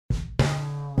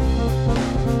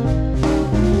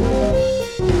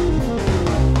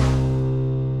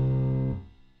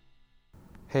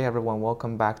Hey everyone,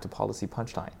 welcome back to Policy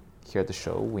Punchline. Here at the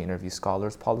show, we interview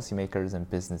scholars, policymakers, and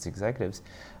business executives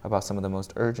about some of the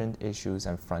most urgent issues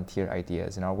and frontier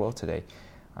ideas in our world today.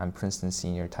 I'm Princeton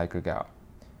senior Tiger Gao.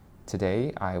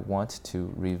 Today, I want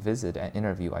to revisit an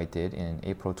interview I did in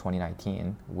April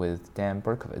 2019 with Dan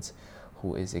Berkowitz,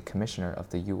 who is a commissioner of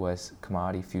the U.S.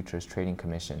 Commodity Futures Trading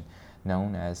Commission,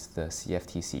 known as the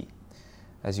CFTC.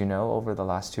 As you know, over the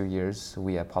last 2 years,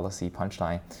 we at Policy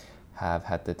Punchline have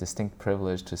had the distinct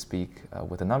privilege to speak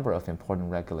with a number of important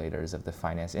regulators of the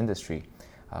finance industry.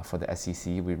 For the SEC,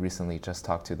 we recently just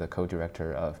talked to the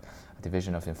co-director of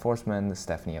Division of Enforcement,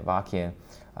 Stephanie Avakian.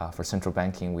 For central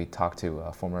banking, we talked to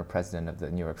former president of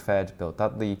the New York Fed, Bill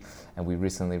Dudley, and we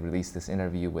recently released this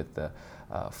interview with the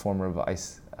former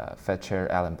vice Fed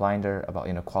chair, Alan Blinder, about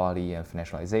inequality and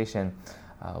financialization.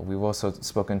 We've also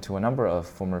spoken to a number of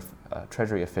former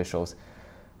Treasury officials.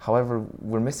 However,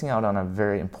 we're missing out on a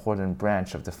very important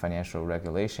branch of the financial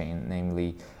regulation,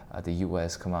 namely the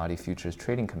U.S. Commodity Futures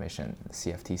Trading Commission, the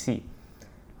CFTC.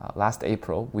 Last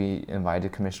April, we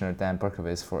invited Commissioner Dan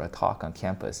Berkowitz for a talk on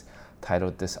campus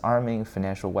titled Disarming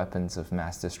Financial Weapons of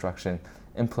Mass Destruction,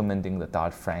 Implementing the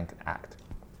Dodd-Frank Act.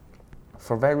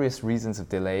 For various reasons of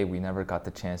delay, we never got the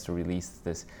chance to release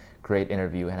this great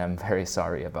interview, and I'm very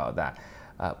sorry about that.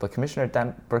 But Commissioner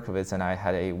Dan Berkowitz and I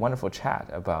had a wonderful chat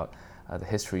about the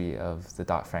history of the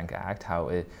Dodd-Frank Act, how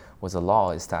it was a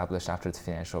law established after the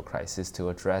financial crisis to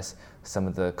address some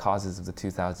of the causes of the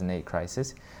 2008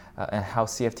 crisis, and how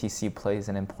CFTC plays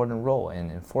an important role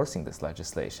in enforcing this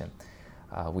legislation.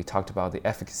 We talked about the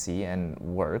efficacy and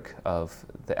work of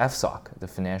the FSOC, the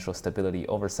Financial Stability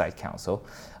Oversight Council,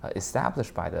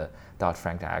 established by the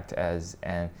Dodd-Frank Act as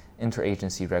an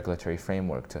interagency regulatory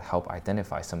framework to help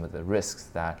identify some of the risks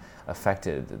that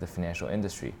affected the financial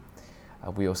industry.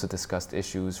 We also discussed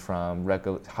issues from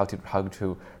how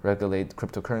to regulate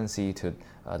cryptocurrency to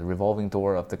the revolving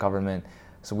door of the government.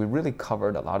 So we really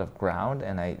covered a lot of ground,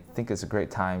 and I think it's a great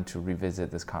time to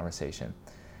revisit this conversation.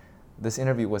 This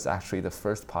interview was actually the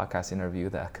first podcast interview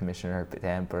that Commissioner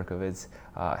Dan Berkowitz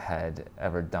had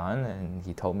ever done, and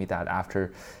he told me that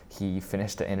after he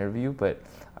finished the interview, but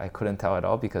I couldn't tell at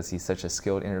all because he's such a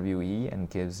skilled interviewee and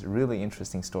gives really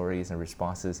interesting stories and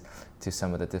responses to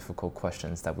some of the difficult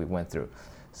questions that we went through.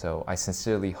 So I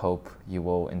sincerely hope you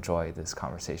will enjoy this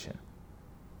conversation.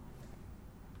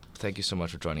 Thank you so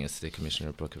much for joining us today,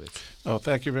 Commissioner Berkowitz. Oh,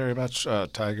 thank you very much,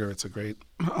 Tiger. It's a great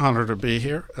honor to be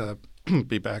here.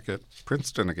 Be back at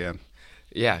Princeton again.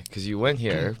 Yeah, because you went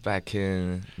here back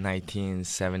in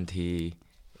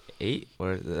 1978,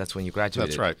 or that's when you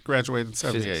graduated. That's right. Graduated in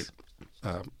 78,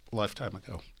 lifetime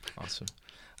ago. Awesome.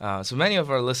 So many of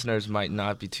our listeners might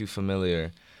not be too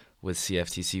familiar with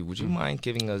CFTC. Would you mind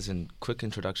giving us a quick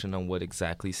introduction on what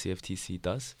exactly CFTC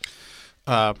does?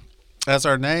 As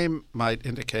our name might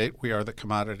indicate, we are the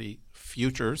Commodity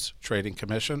Futures Trading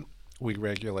Commission. We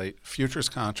regulate futures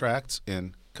contracts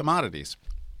in commodities.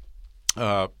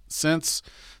 Since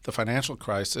the financial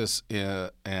crisis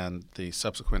and the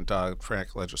subsequent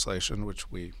Dodd-Frank legislation, which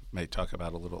we may talk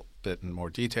about a little bit in more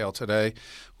detail today,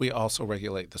 we also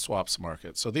regulate the swaps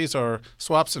market. So these are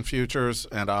swaps and futures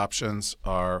and options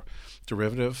are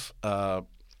derivative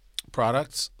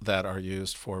products that are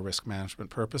used for risk management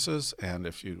purposes. And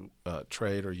if you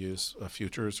trade or use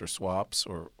futures or swaps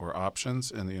or options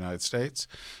in the United States,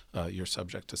 you're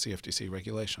subject to CFTC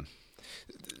regulation.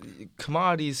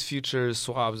 Commodities, futures,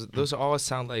 swaps, those all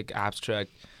sound like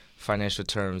abstract financial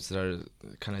terms that are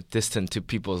kind of distant to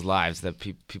people's lives, that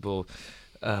people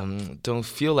don't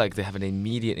feel like they have an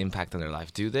immediate impact on their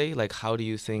life, do they? Like, how do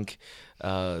you think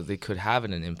they could have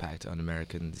an impact on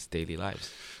Americans' daily lives?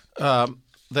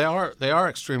 They are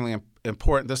extremely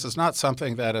important. This is not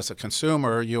something that, as a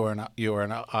consumer, you and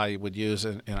I would use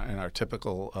in our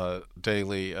typical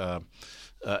daily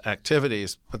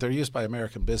activities, but they're used by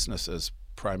American businesses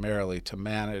primarily to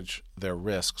manage their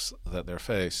risks that they're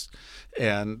faced.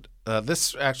 And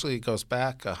this actually goes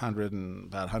back about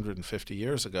 150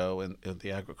 years ago in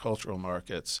the agricultural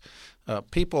markets.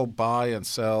 People buy and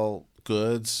sell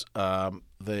goods.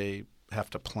 They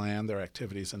have to plan their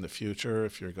activities in the future.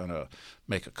 If you're going to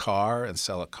make a car and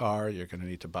sell a car, you're going to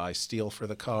need to buy steel for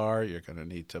the car. You're going to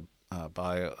need to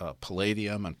buy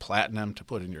palladium and platinum to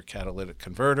put in your catalytic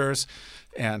converters.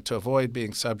 And to avoid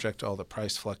being subject to all the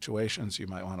price fluctuations, you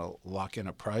might want to lock in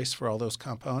a price for all those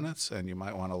components, and you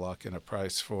might want to lock in a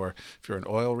price for, if you're an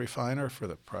oil refiner, for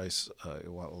the price,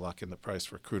 you want to lock in the price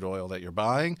for crude oil that you're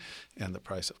buying and the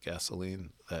price of gasoline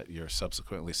that you're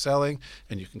subsequently selling.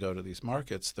 And you can go to these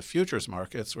markets, the futures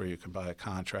markets, where you can buy a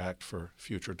contract for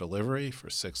future delivery for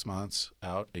 6 months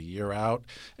out, a year out,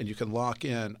 and you can lock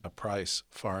in a price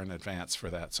far in advance for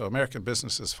that. So American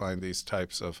businesses find these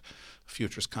types of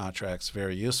futures contracts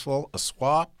very useful. A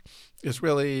swap is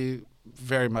really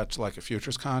very much like a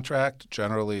futures contract.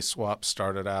 Generally, swaps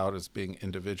started out as being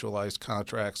individualized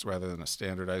contracts rather than a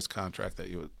standardized contract that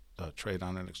you would trade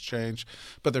on an exchange,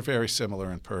 but they're very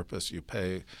similar in purpose. You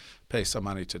pay some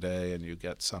money today and you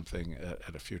get something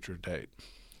at a future date.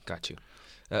 Got you.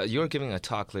 You're giving a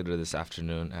talk later this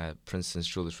afternoon at Princeton's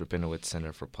Julius Rabinowitz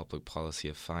Center for Public Policy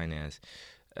of Finance,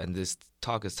 and this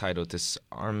talk is titled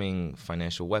Disarming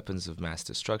Financial Weapons of Mass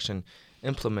Destruction,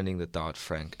 Implementing the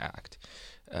Dodd-Frank Act.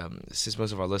 Since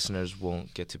most of our listeners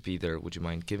won't get to be there, would you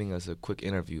mind giving us a quick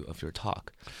interview of your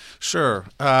talk? Sure.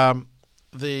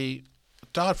 The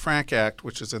Dodd-Frank Act,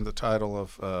 which is in the title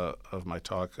of my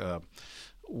talk,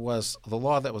 was the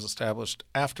law that was established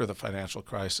after the financial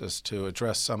crisis to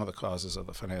address some of the causes of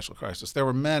the financial crisis. There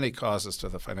were many causes to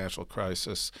the financial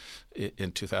crisis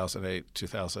in 2008,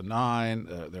 2009.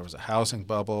 There was a housing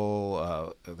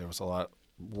bubble. There was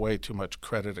way too much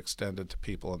credit extended to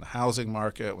people in the housing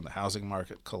market. When the housing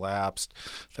market collapsed,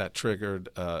 that triggered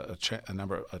a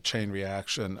chain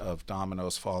reaction of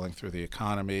dominoes falling through the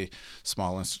economy,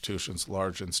 small institutions,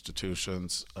 large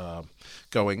institutions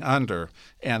going under.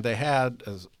 And they had,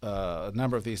 a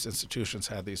number of these institutions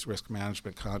had these risk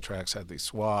management contracts, had these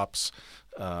swaps,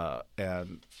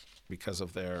 and because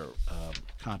of their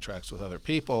contracts with other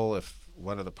people, if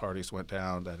one of the parties went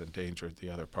down, that endangered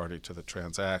the other party to the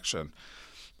transaction.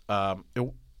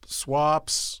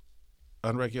 Swaps,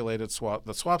 unregulated swap.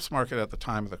 The swaps market at the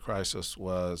time of the crisis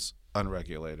was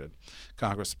unregulated.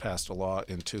 Congress passed a law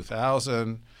in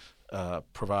 2000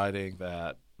 providing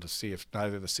that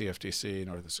neither the CFTC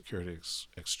nor the Securities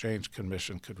Exchange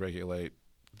Commission could regulate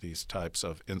these types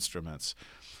of instruments.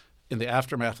 In the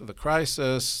aftermath of the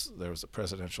crisis, there was a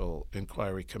Presidential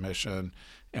Inquiry Commission,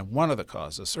 and one of the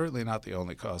causes, certainly not the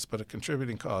only cause, but a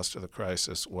contributing cause to the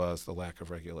crisis was the lack of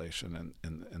regulation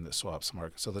in the swaps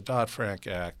market. So the Dodd-Frank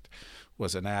Act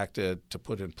was enacted to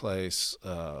put in place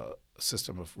a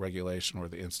system of regulation where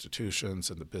the institutions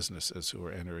and the businesses who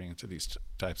were entering into these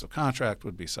types of contract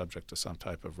would be subject to some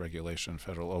type of regulation,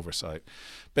 federal oversight.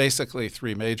 Basically,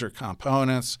 three major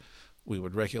components. We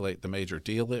would regulate the major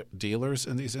dealers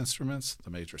in these instruments, the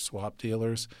major swap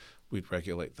dealers. We'd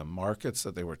regulate the markets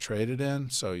that they were traded in,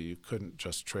 so you couldn't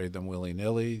just trade them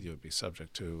willy-nilly. You would be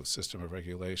subject to a system of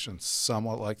regulation,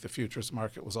 somewhat like the futures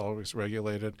market was always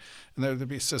regulated. And there would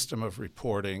be a system of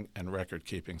reporting and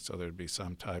record-keeping, so there would be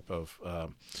some type of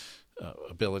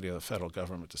ability of the federal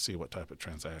government to see what type of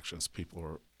transactions people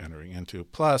were entering into.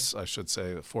 Plus, I should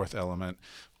say, the fourth element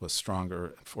was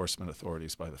stronger enforcement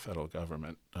authorities by the federal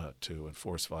government to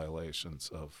enforce violations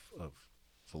of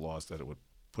the laws that it would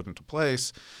put into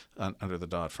place under the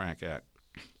Dodd-Frank Act.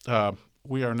 The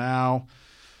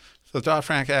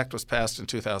Dodd-Frank Act was passed in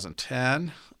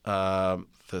 2010. The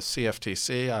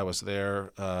CFTC, I was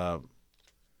there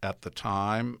at the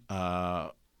time.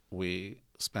 We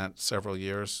spent several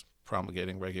years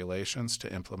promulgating regulations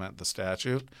to implement the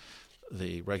statute.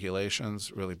 The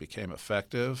regulations really became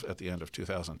effective at the end of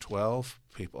 2012.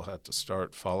 People had to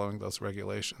start following those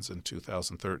regulations in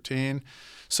 2013.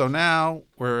 So now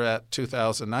we're at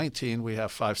 2019. We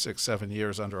have 5, 6, 7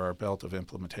 years under our belt of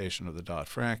implementation of the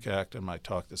Dodd-Frank Act, and my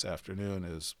talk this afternoon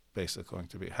is basically going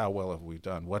to be how well have we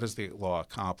done? What has the law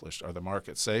accomplished? Are the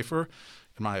markets safer?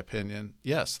 In my opinion,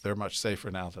 yes, they're much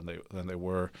safer now than they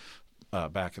were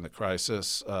back in the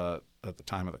crisis, at the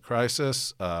time of the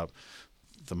crisis.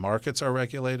 The markets are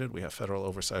regulated. We have federal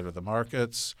oversight of the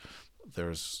markets.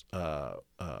 There's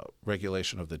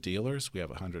regulation of the dealers. We have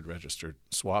 100 registered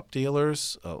swap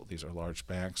dealers. These are large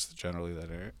banks generally that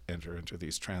enter into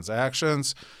these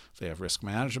transactions. They have risk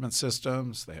management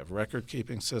systems. They have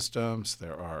record-keeping systems.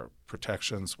 There are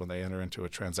protections when they enter into a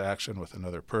transaction with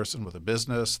another person, with a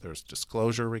business. There's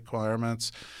disclosure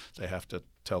requirements. They have to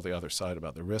tell the other side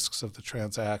about the risks of the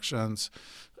transactions.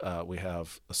 We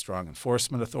have a strong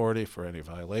enforcement authority for any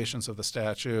violations of the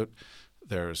statute.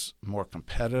 There's more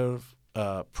competitive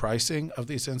pricing of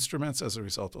these instruments as a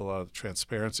result of a lot of the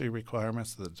transparency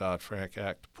requirements that the Dodd-Frank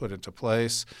Act put into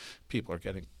place. People are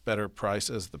getting better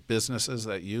prices. The businesses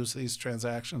that use these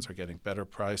transactions are getting better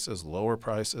prices, lower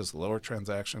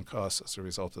transaction costs as a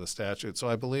result of the statute. So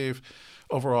I believe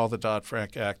overall the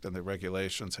Dodd-Frank Act and the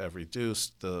regulations have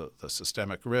reduced the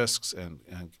systemic risks and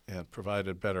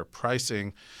provided better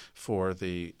pricing for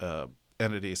the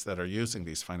entities that are using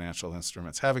these financial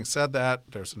instruments. Having said that,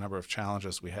 there's a number of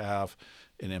challenges we have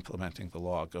in implementing the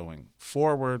law going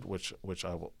forward, which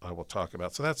I will talk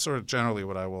about. So that's sort of generally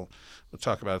what I will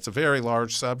talk about. It's a very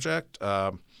large subject,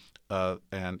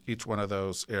 and each one of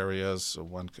those areas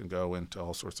one can go into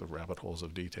all sorts of rabbit holes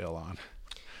of detail on.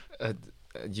 Uh,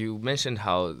 you mentioned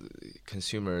how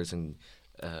consumers and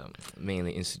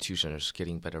mainly institutions are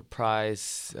getting better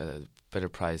priced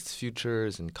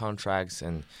futures and contracts,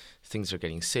 and things are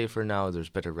getting safer now. There's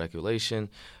better regulation.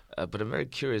 But I'm very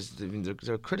curious. I mean,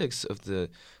 there are critics of the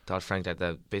Dodd-Frank Act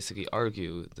that basically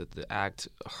argue that the act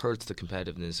hurts the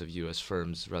competitiveness of U.S.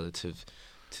 firms relative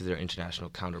to their international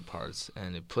counterparts,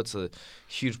 and it puts a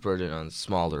huge burden on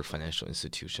smaller financial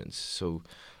institutions. So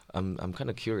I'm kind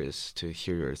of curious to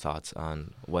hear your thoughts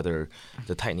on whether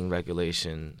the tightening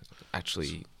regulation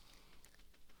actually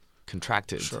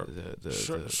contracted Sure.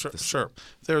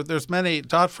 There's many.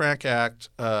 Dodd-Frank Act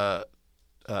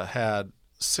had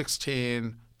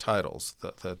 16 titles.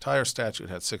 The entire statute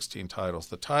had 16 titles.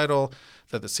 The title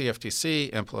that the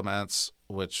CFTC implements,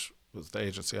 which was the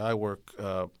agency I work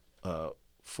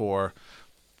for,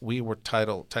 we were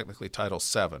technically Title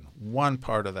VII, one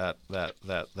part of that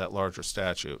larger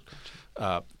statute.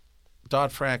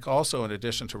 Dodd-Frank also, in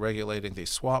addition to regulating the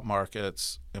swap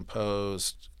markets,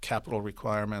 imposed capital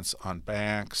requirements on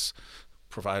banks,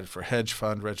 provided for hedge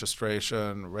fund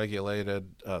registration,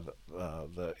 regulated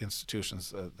the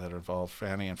institutions that involve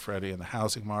Fannie and Freddie in the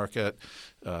housing market,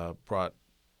 brought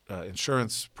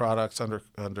insurance products under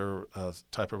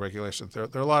type of regulations. There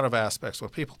are a lot of aspects. When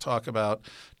people talk about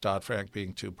Dodd-Frank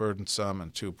being too burdensome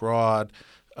and too broad,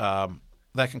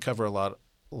 that can cover a lot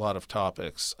of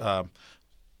topics.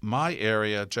 My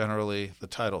area, generally the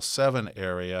Title VII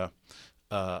area,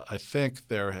 I think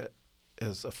there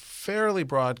is a fairly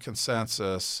broad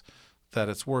consensus that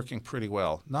it's working pretty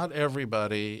well. Not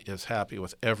everybody is happy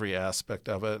with every aspect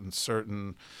of it, and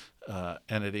certain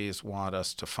entities want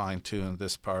us to fine-tune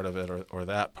this part of it or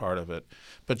that part of it.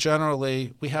 But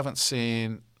generally, we haven't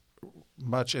seen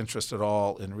much interest at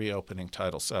all in reopening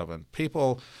Title VII.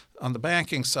 People on the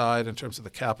banking side, in terms of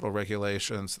the capital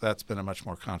regulations, that's been a much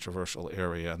more controversial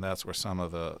area, and that's where some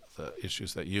of the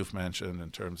issues that you've mentioned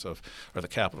in terms of, or the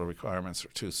capital requirements are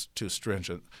too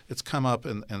stringent. It's come up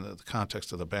in the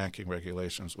context of the banking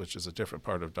regulations, which is a different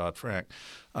part of Dodd-Frank.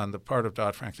 On the part of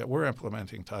Dodd-Frank that we're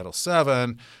implementing, Title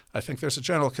VII, I think there's a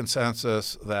general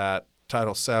consensus that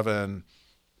Title VII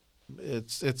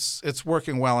it's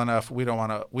working well enough. We don't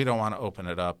want to open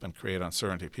it up and create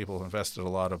uncertainty. People have invested a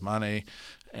lot of money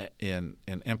in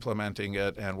implementing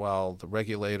it, and while the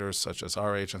regulators, such as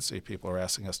our agency, people are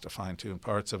asking us to fine-tune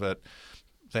parts of it,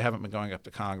 they haven't been going up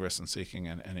to Congress and seeking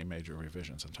any major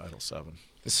revisions in Title VII.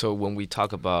 So when we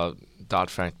talk about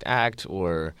Dodd-Frank Act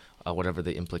or whatever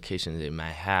the implications it might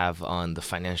have on the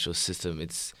financial system,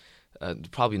 it's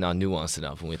probably not nuanced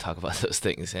enough when we talk about those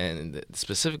things, and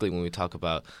specifically when we talk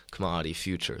about commodity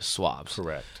futures, swaps.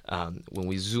 Correct. When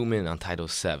we zoom in on Title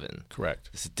VII, correct,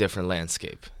 it's a different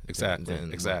landscape.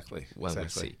 Exactly. We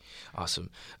see. Awesome.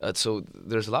 So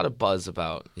there's a lot of buzz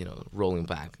about rolling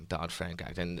back Dodd-Frank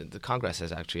Act, and the Congress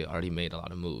has actually already made a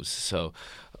lot of moves. So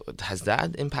has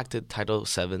that impacted Title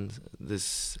VII,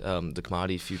 the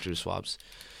commodity futures swaps?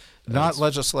 Not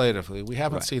legislatively. We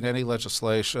haven't seen any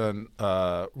legislation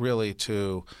really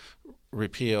to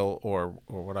repeal or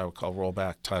what I would call roll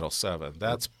back Title VII.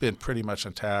 That's been pretty much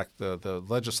intact. The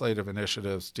legislative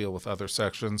initiatives deal with other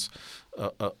sections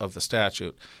of the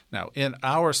statute. Now, in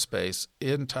our space,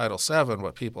 in Title VII,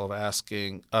 what people are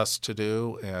asking us to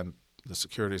do, and the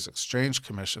Securities Exchange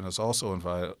Commission is also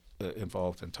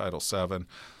involved in Title VII,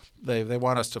 They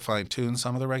want us to fine-tune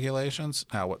some of the regulations.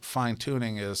 Now, what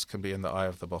fine-tuning is can be in the eye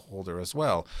of the beholder as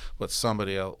well. What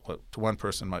to one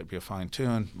person might be a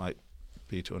fine-tune might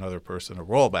be to another person a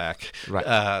rollback.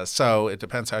 Right. So it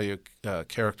depends how you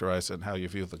characterize it and how you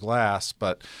view the glass.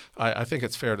 But I think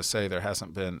it's fair to say there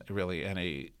hasn't been really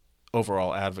any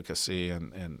overall advocacy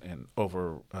in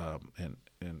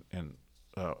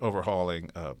overhauling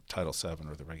Title VII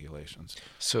or the regulations.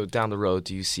 So down the road,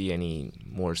 do you see any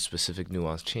more specific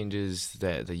nuanced changes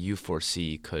that you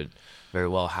foresee could very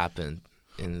well happen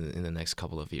in the next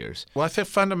couple of years? Well, I think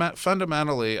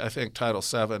fundamentally, I think Title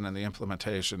VII and the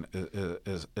implementation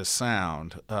is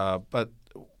sound, but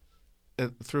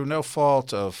through no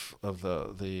fault of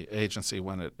the agency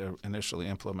when it initially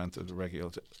implemented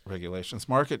the regulations,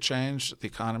 market changed, the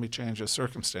economy changes,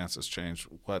 circumstances change.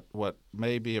 What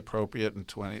may be appropriate in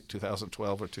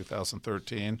 2012 or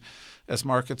 2013, as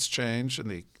markets change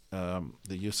and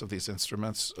the use of these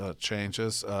instruments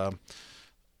changes.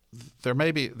 There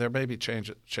may be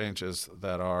changes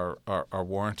that are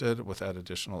warranted with that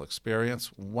additional experience.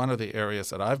 One of the areas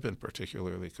that I've been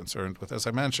particularly concerned with, as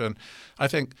I mentioned, I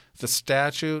think the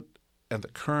statute and the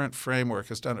current framework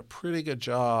has done a pretty good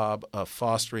job of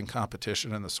fostering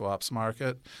competition in the swaps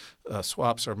market.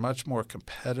 Swaps are much more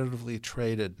competitively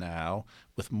traded now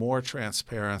with more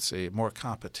transparency, more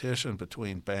competition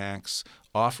between banks,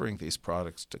 offering these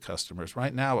products to customers.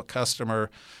 Right now, a customer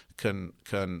can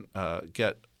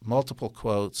get multiple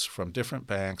quotes from different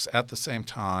banks at the same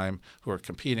time who are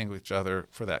competing with each other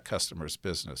for that customer's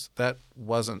business. That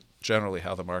wasn't generally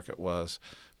how the market was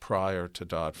prior to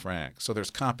Dodd-Frank. So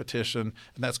there's competition,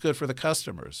 and that's good for the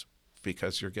customers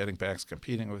because you're getting banks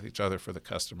competing with each other for the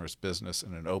customer's business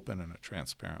in an open and a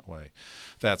transparent way.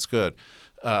 That's good.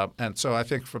 And so I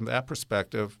think from that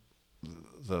perspective,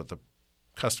 the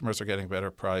customers are getting better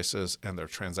prices and their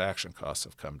transaction costs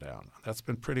have come down. That's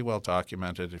been pretty well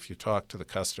documented. If you talk to the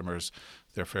customers,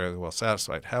 they're fairly well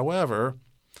satisfied. However,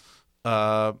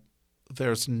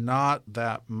 there's not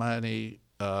that many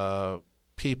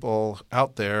people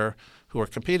out there who are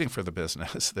competing for the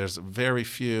business. There's very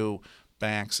few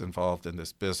banks involved in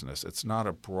this business. It's not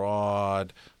a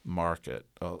broad market.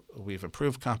 We've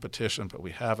improved competition, but we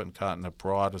haven't gotten as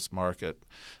broad as market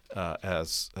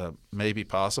as may be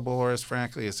possible, or as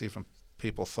frankly as even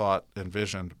people thought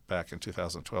envisioned back in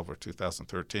 2012 or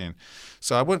 2013.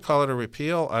 So I wouldn't call it a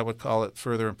repeal. I would call it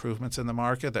further improvements in the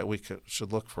market that we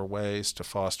should look for ways to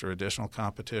foster additional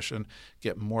competition,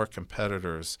 get more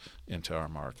competitors into our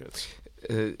markets.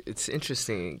 It's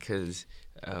interesting because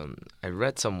I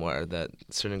read somewhere that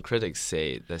certain critics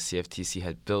say the CFTC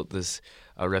had built this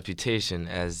reputation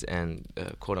as an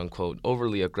quote-unquote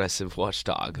overly aggressive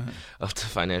watchdog of the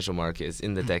financial markets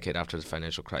in the decade after the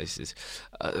financial crisis.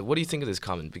 What do you think of this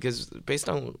comment? Because based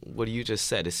on what you just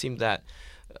said, it seemed that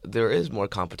there is more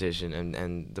competition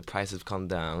and the prices have come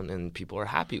down and people are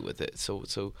happy with it.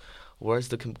 So where's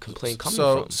the complaint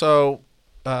coming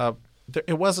from?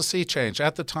 It was a sea change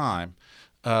at the time.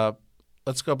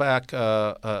 Let's go back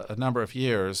a number of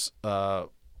years.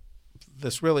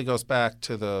 This really goes back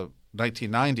to the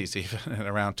 1990s even, and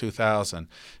around 2000.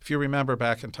 If you remember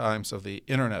back in times of the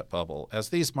internet bubble, as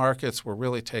these markets were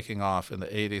really taking off in the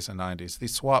 80s and 90s,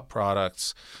 these swap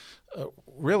products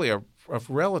really are of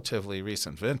relatively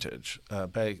recent vintage,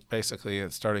 basically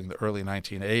starting the early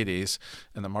 1980s,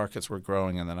 and the markets were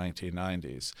growing in the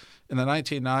 1990s. In the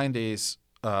 1990s,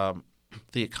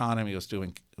 the economy was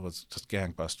just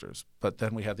gangbusters. But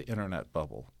then we had the internet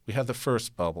bubble. We had the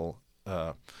first bubble.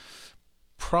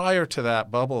 Prior to that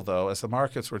bubble, though, as the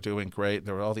markets were doing great,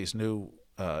 there were all these new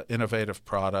innovative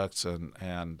products,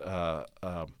 and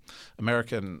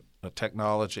American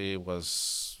technology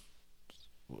was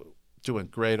doing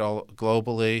great all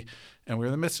globally. And we were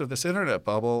in the midst of this internet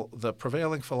bubble. The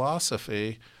prevailing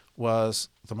philosophy was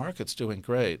the market's doing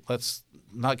great. Let's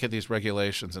not get these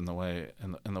regulations in the way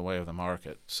of the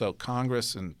market. So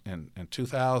Congress in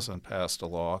 2000 passed a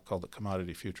law called the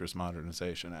Commodity Futures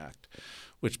Modernization Act,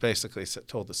 which basically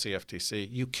told the CFTC,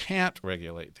 you can't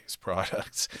regulate these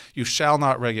products. You shall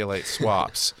not regulate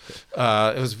swaps.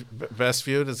 It was best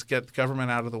viewed as get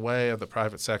government out of the way of the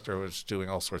private sector, which was doing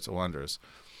all sorts of wonders.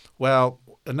 Well,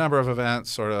 a number of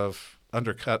events sort of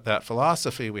undercut that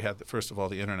philosophy. We had, first of all,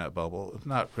 the internet bubble,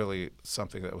 not really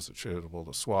something that was attributable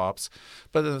to swaps.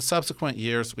 But in the subsequent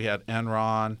years, we had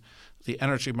Enron. The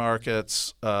energy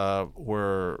markets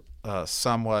were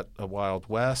somewhat a Wild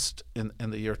West in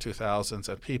the year 2000s,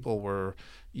 and people were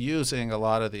using a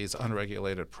lot of these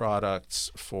unregulated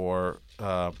products for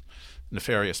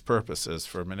nefarious purposes,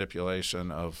 for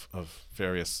manipulation of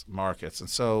various markets. And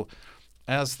so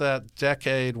as that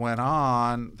decade went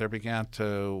on, there began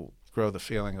to grow the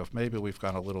feeling of maybe we've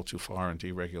gone a little too far in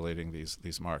deregulating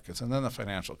these markets. And then the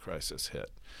financial crisis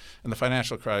hit. And the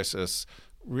financial crisis,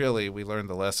 really, we learned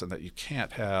the lesson that you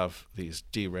can't have these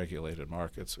deregulated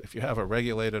markets. If you have a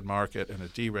regulated market and a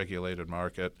deregulated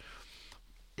market,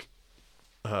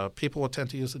 people will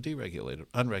tend to use the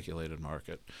unregulated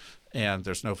market. And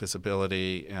there's no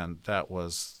visibility, and that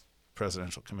was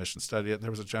Presidential Commission study. And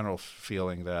there was a general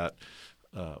feeling that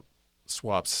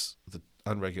swaps, the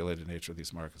unregulated nature of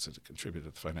these markets, had contributed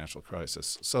to the financial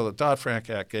crisis. So the Dodd-Frank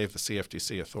Act gave the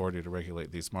CFTC authority to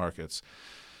regulate these markets.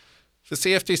 The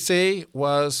CFTC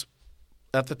was,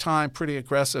 at the time, pretty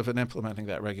aggressive in implementing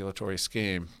that regulatory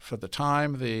scheme. For the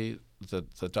time the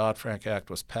Dodd-Frank Act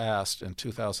was passed in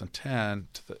 2010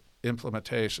 to the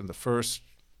implementation, the first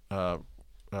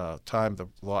time the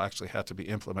law actually had to be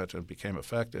implemented and became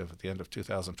effective at the end of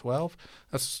 2012,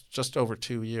 that's just over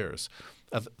 2 years.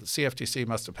 The CFTC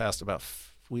must have passed about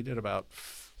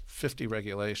 50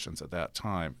 regulations at that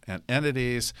time. And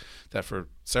entities that for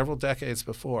several decades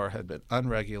before had been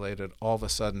unregulated, all of a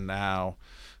sudden now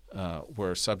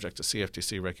were subject to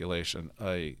CFTC regulation.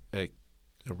 A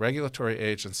a regulatory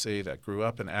agency that grew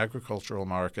up in agricultural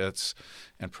markets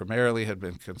and primarily had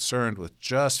been concerned with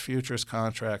just futures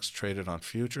contracts traded on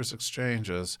futures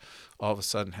exchanges, all of a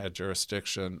sudden had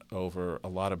jurisdiction over a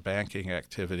lot of banking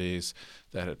activities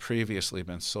that had previously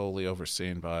been solely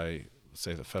overseen by,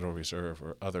 say, the Federal Reserve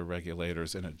or other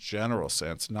regulators in a general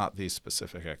sense, not these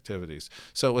specific activities.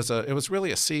 So it was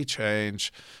really a sea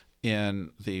change in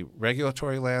the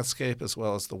regulatory landscape as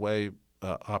well as the way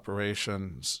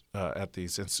operations at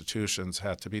these institutions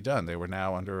had to be done. They were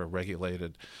now under a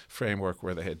regulated framework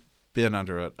where they had been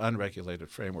under an unregulated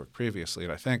framework previously.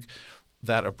 And I think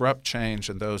that abrupt change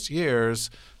in those years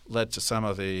led to some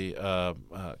of the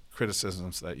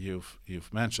criticisms that you've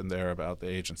mentioned there about the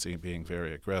agency being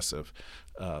very aggressive.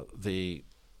 The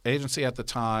agency at the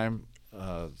time,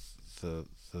 the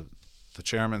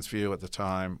chairman's view at the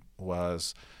time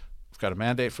was, we've got a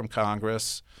mandate from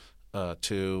Congress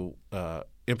to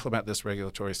implement this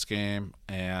regulatory scheme,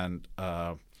 and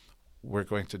we're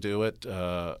going to do it.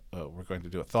 We're going to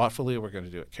do it thoughtfully. We're going to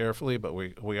do it carefully, but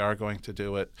we are going to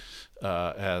do it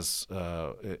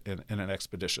in an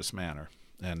expeditious manner.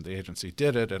 And the agency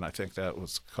did it, and I think that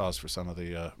was cause for some of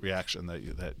the reaction that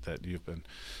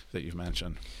you've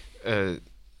mentioned.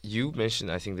 You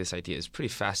mentioned, I think this idea is pretty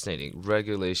fascinating.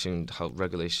 How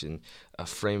regulation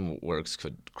frameworks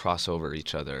could cross over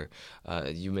each other.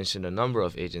 You mentioned a number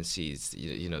of agencies,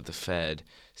 the Fed,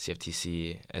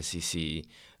 CFTC, SEC.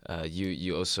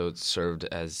 You also served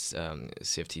as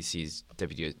CFTC's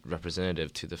deputy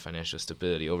representative to the Financial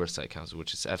Stability Oversight Council,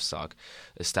 which is FSOC,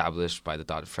 established by the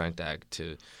Dodd-Frank Act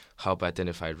to help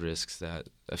identify risks that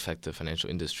affect the financial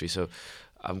industry. So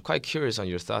I'm quite curious on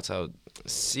your thoughts on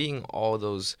seeing all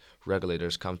those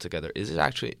regulators come together. Is it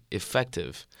actually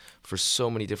effective for so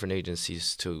many different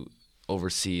agencies to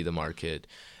oversee the market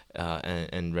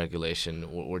and regulation,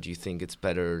 or do you think it's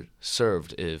better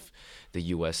served if the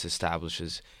U.S.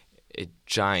 establishes a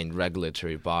giant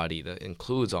regulatory body that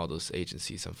includes all those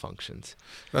agencies and functions?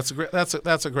 That's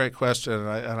a great question,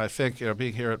 and I think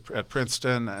being here at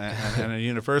Princeton and a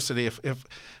university,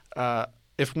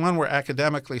 if one were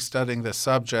academically studying this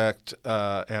subject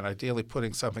and ideally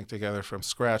putting something together from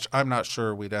scratch, I'm not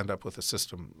sure we'd end up with a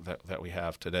system that we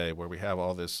have today, where we have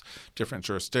all these different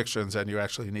jurisdictions and you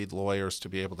actually need lawyers to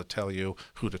be able to tell you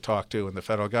who to talk to in the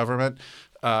federal government.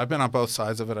 I've been on both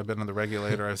sides of it. I've been in the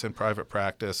regulator. I was in private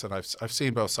practice, and I've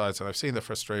seen both sides, and I've seen the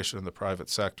frustration in the private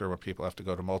sector where people have to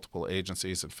go to multiple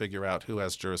agencies and figure out who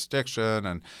has jurisdiction,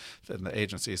 and then the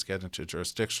agencies get into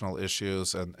jurisdictional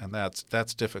issues, and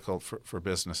that's difficult for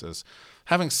businesses.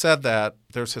 Having said that,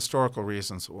 there's historical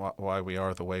reasons why we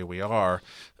are the way we are.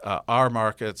 Our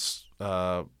markets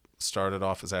started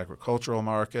off as agricultural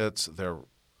markets. They're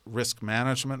risk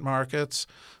management markets.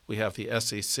 We have the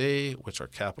SEC, which are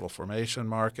capital formation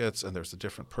markets, and there's a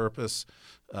different purpose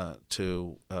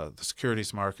to the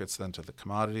securities markets than to the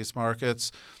commodities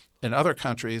markets. In other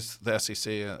countries, the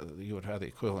SEC, you would have the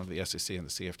equivalent of the SEC and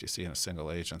the CFTC in a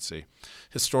single agency.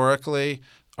 Historically,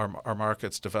 our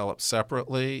markets developed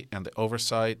separately, and the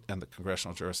oversight and the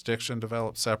congressional jurisdiction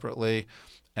developed separately,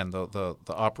 and the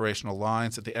operational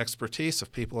lines and the expertise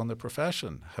of people in the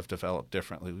profession have developed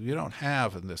differently. We don't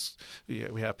have in this –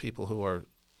 we have people who are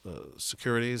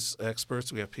securities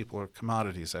experts. We have people who are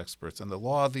commodities experts. And the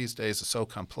law these days is so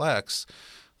complex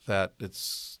that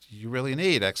you really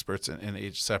need experts in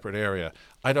each separate area.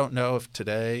 I don't know if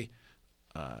today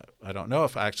I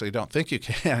actually don't think you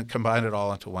can combine it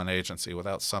all into one agency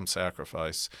without some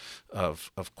sacrifice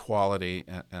of quality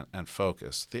and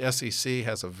focus. The SEC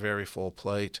has a very full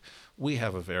plate. We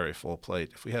have a very full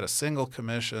plate. If we had a single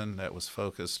commission that was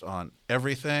focused on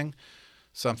everything,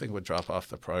 something would drop off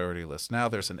the priority list. Now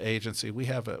there's an agency.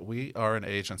 We are an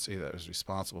agency that is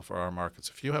responsible for our markets.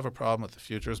 If you have a problem with the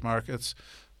futures markets,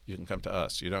 you can come to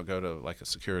us. You don't go to like a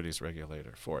securities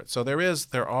regulator for it. So there's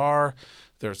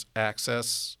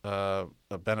access,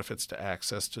 benefits to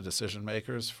access to decision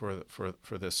makers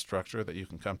for this structure, that you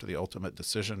can come to the ultimate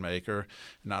decision maker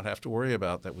and not have to worry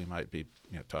about that we might be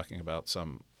talking about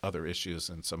some other issues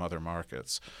in some other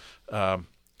markets.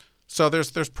 So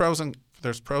there's pros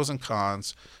and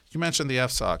cons. You mentioned the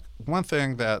FSOC. One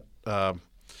thing that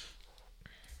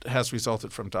has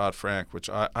resulted from Dodd-Frank, which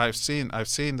I've seen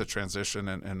the transition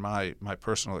in my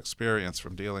personal experience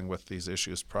from dealing with these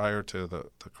issues prior to the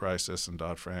crisis and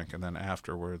Dodd-Frank and then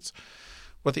afterwards.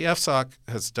 What the FSOC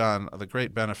has done, the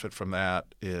great benefit from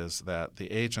that is that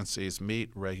the agencies meet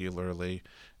regularly,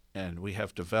 and we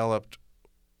have developed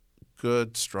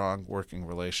good, strong working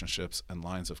relationships and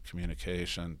lines of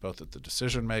communication, both at the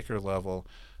decision-maker level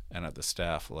and at the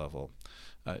staff level.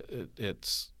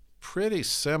 It's pretty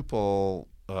simple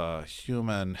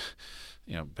human,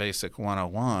 basic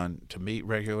 101 to meet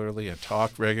regularly and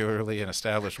talk regularly and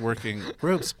establish working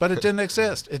groups, but it didn't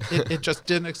exist. It just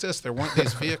didn't exist. There weren't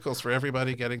these vehicles for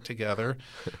everybody getting together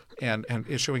and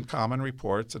issuing common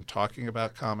reports and talking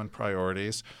about common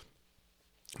priorities.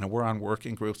 And we're on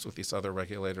working groups with these other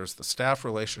regulators. The staff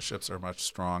relationships are much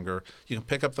stronger. You can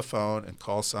pick up the phone and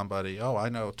call somebody. Oh, I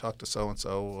know, talk to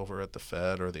so-and-so over at the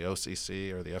Fed or the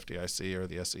OCC or the FDIC or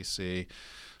the SEC.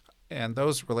 And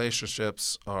those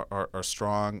relationships are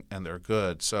strong and they're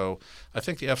good. So I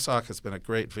think the FSOC has been a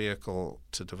great vehicle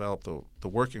to develop the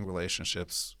working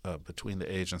relationships between the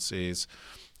agencies.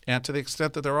 And to the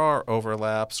extent that there are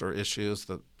overlaps or issues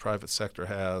the private sector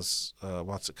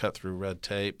wants to cut through red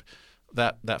tape,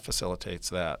 that facilitates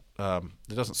that.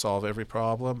 It doesn't solve every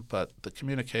problem, but the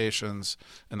communications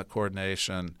and the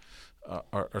coordination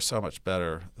are so much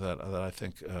better that I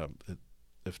think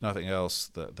if nothing else,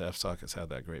 the FSOC has had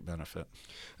that great benefit.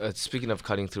 Speaking of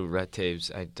cutting through red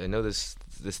tapes, I know this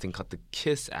thing called the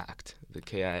KISS Act, the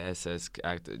KISS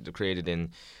Act, created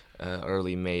in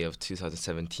early May of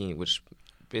 2017, which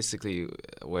basically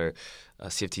where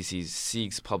CFTC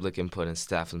seeks public input and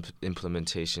staff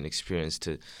implementation experience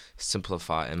to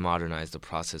simplify and modernize the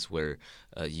process where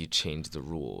you change the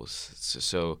rules.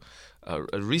 So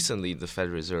recently, the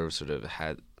Federal Reserve sort of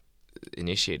had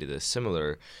initiated a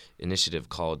similar initiative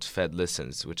called Fed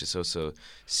Listens, which is also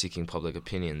seeking public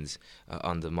opinions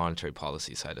on the monetary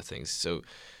policy side of things. So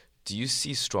do you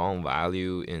see strong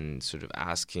value in sort of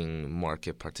asking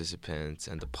market participants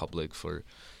and the public for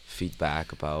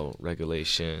feedback about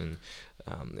regulation?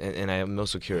 And I am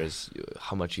also curious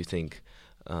how much you think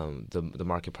the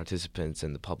market participants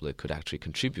and the public could actually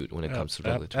contribute when it comes to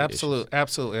regulatory issues.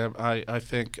 Absolutely. I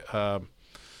think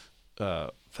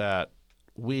that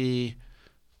we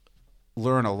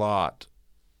learn a lot.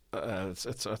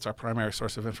 It's our primary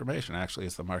source of information, actually,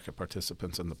 is the market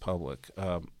participants and the public.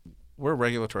 We're a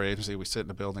regulatory agency. We sit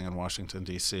in a building in Washington,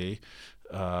 D.C.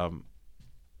 The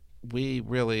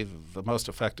most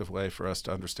effective way for us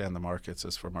to understand the markets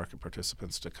is for market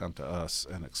participants to come to us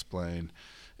and explain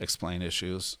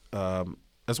issues,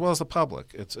 as well as the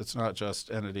public. It's not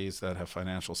just entities that have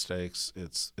financial stakes.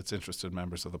 It's interested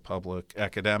members of the public,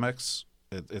 academics.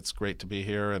 It's great to be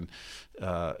here and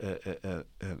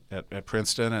at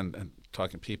Princeton and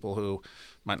talking to people who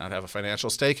might not have a financial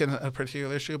stake in a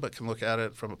particular issue, but can look at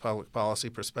it from a public policy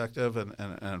perspective and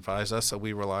advise us. So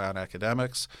we rely on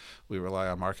academics, we rely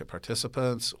on market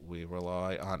participants, we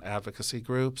rely on advocacy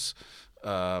groups.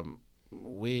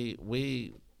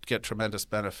 We get tremendous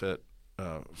benefit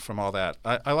from all that.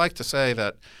 I like to say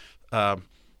that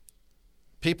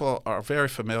people are very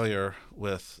familiar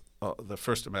with the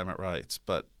First Amendment rights,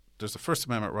 but there's a First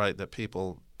Amendment right that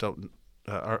people don't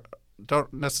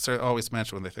necessarily always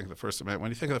mention when they think of the First Amendment.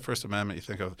 When you think of the First Amendment, you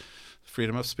think of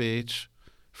freedom of speech,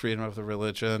 freedom of the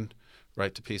religion,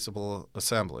 right to peaceable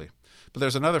assembly. But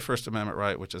there's another First Amendment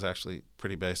right which is actually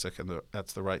pretty basic, and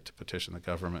that's the right to petition the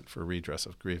government for redress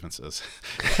of grievances.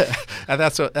 and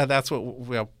that's what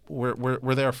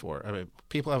we're there for. I mean,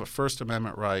 people have a First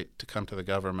Amendment right to come to the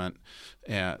government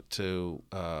and to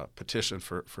petition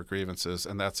for grievances,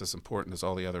 and that's as important as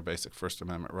all the other basic First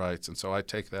Amendment rights. And so I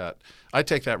take that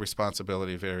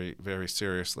responsibility very, very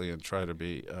seriously and try to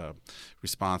be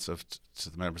responsive to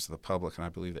the members of the public, and I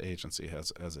believe the agency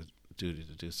has a duty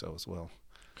to do so as well.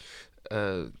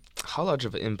 How large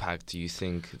of an impact do you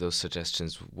think those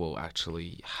suggestions will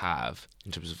actually have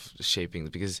in terms of shaping?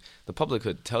 Because the public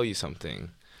could tell you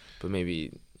something, but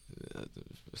maybe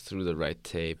through the red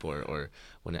tape or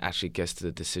when it actually gets to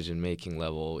the decision-making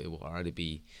level, it will already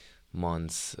be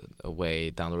months away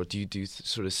down the road. Do you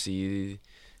sort of see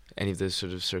any of those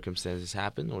sort of circumstances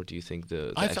happen, or do you think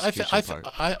the execution part?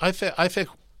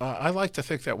 I like to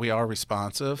think that we are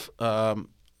responsive.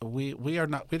 We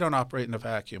don't operate in a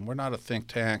vacuum. We're not a think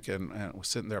tank and we're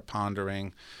sitting there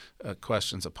pondering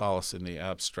questions of policy in the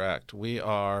abstract. We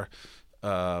are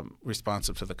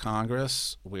responsive to the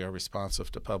Congress. We are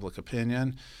responsive to public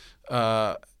opinion.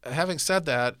 Having said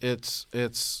that,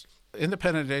 it's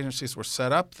independent agencies were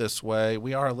set up this way.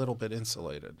 We are a little bit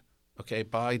insulated, okay,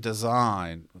 by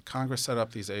design. Congress set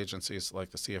up these agencies like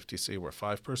the CFTC. We're a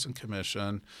 5-person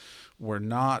commission. We're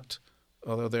not,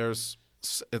 although it's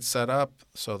set up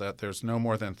so that there's no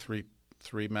more than three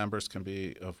members can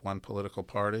be of one political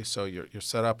party. So you're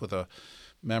set up with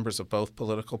members of both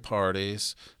political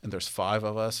parties, and there's 5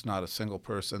 of us, not a single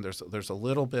person. There's a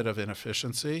little bit of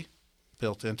inefficiency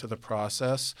built into the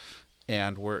process,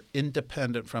 and we're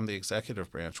independent from the executive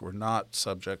branch. We're not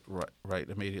subject right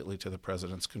immediately to the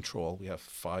president's control. We have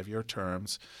 5-year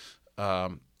terms.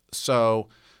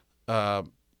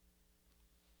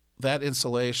 that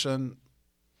insulation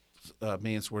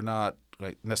means we're not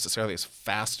necessarily as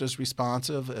fast as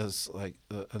responsive as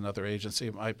another agency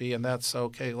might be, and that's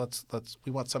okay.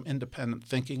 We want some independent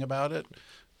thinking about it.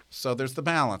 So there's the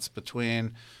balance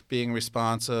between being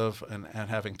responsive and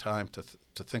having time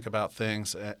to think about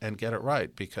things and get it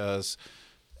right, because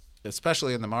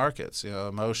especially in the markets,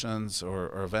 emotions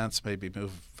or events maybe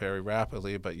move very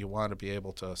rapidly, but you want to be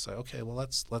able to say, okay, well,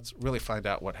 let's really find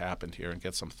out what happened here and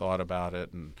get some thought about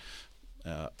it and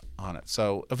on it.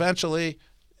 So eventually,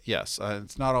 yes,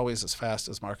 it's not always as fast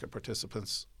as market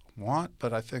participants want,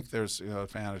 but I think there's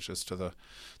advantages to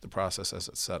the process as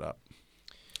it's set up.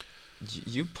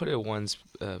 You put it once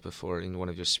before in one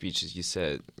of your speeches. You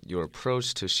said your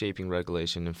approach to shaping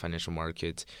regulation in financial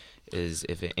markets is,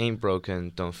 if it ain't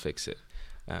broken, don't fix it.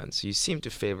 And so you seem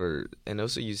to favor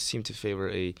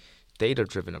a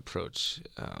data-driven approach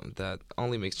that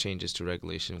only makes changes to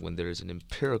regulation when there is an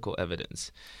empirical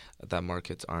evidence that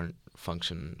markets aren't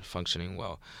functioning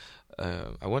well.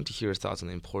 I want to hear your thoughts on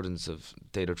the importance of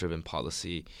data-driven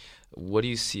policy. What do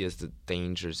you see as the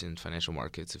dangers in financial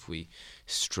markets if we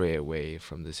stray away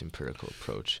from this empirical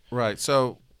approach? Right.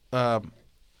 So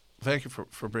thank you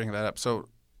for bringing that up. So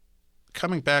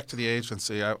coming back to the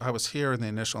agency, I was here in the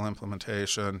initial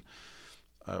implementation.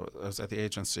 I was at the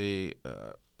agency,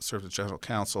 served as general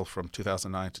counsel from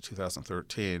 2009 to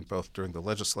 2013, both during the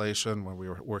legislation when we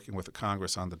were working with the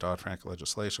Congress on the Dodd-Frank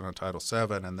legislation on Title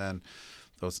VII, and then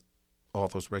all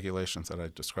those regulations that I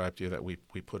described to you that we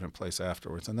put in place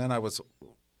afterwards. And then I was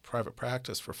private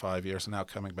practice for 5 years, and now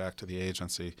coming back to the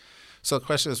agency. So the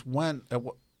question is,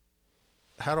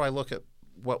 how do I look at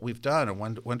what we've done, and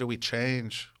when do we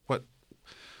change?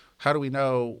 How do we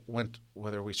know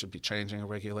whether we should be changing a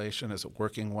regulation? Is it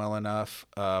working well enough?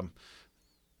 And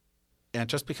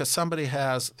just because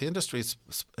the industry's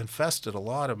invested a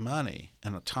lot of money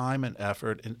and time and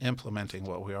effort in implementing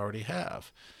what we already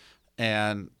have.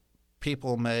 And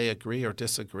people may agree or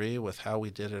disagree with how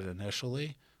we did it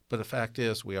initially, but the fact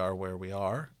is we are where we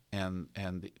are,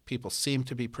 and people seem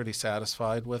to be pretty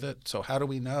satisfied with it. So how do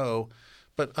we know?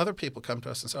 But other people come to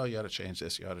us and say, oh, you ought to change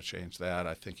this, you ought to change that.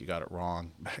 I think you got it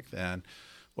wrong back then.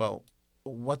 Well,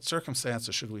 what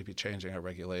circumstances should we be changing our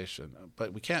regulation?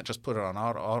 But we can't just put it on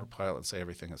autopilot and say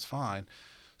everything is fine.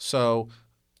 So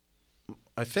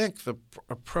I think the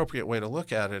appropriate way to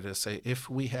look at it is say, if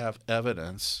we have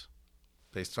evidence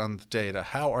based on the data,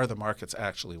 how are the markets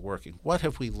actually working? What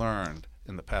have we learned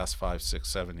in the past 5, 6,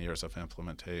 7 years of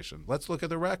implementation? Let's look at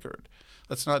the record.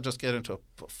 Let's not just get into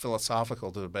a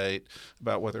philosophical debate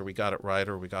about whether we got it right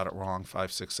or we got it wrong 5,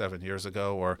 6, 7 years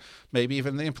ago, or maybe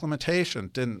even the implementation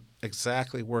didn't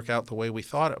exactly work out the way we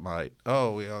thought it might.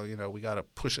 Oh, we got to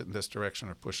push it in this direction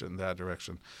or push it in that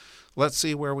direction. Let's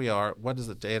see where we are. What is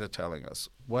the data telling us?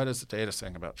 What is the data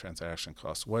saying about transaction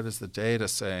costs? What is the data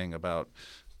saying about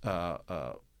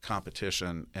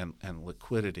competition and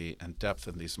liquidity and depth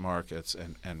in these markets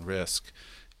and risk?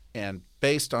 And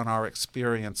based on our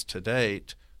experience to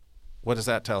date, what does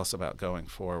that tell us about going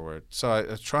forward? So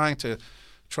I trying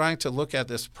to look at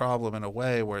this problem in a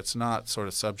way where it's not sort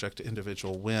of subject to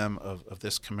individual whim of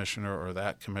this commissioner or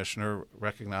that commissioner,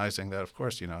 recognizing that, of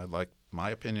course, I'd like my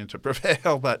opinion to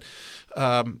prevail, but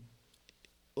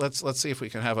let's see if we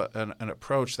can have an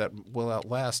approach that will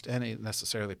outlast any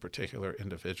necessarily particular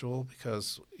individual,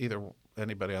 because either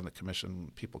anybody on the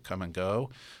commission, people come and go,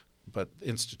 but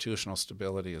institutional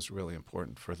stability is really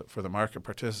important for the market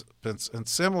participants. And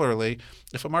similarly,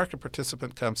 if a market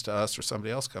participant comes to us or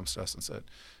somebody else comes to us and said,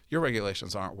 your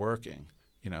regulations aren't working,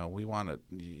 we want to,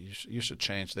 you should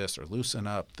change this or loosen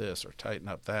up this or tighten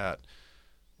up that.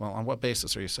 Well, on what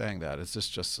basis are you saying that? Is this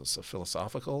just a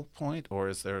philosophical point,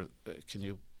 or can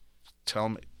you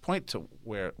point to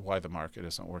why the market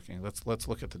isn't working? Let's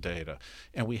look at the data.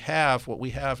 And we have what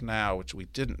we have now, which we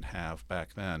didn't have back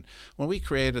then. When we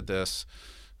created this,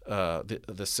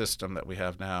 the system that we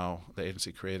have now, the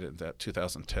agency created that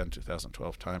 2010,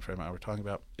 2012 timeframe I were talking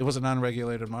about, it was an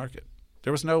unregulated market.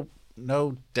 There was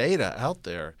no data out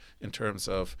there in terms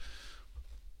of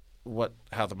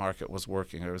how the market was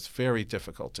working. It was very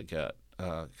difficult to get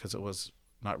because it was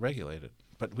not regulated.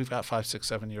 But we've got 5, 6,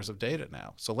 7 years of data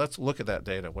now. So let's look at that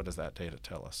data. What does that data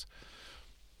tell us?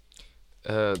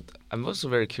 I'm also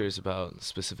very curious about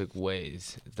specific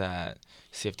ways that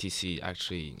CFTC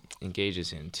actually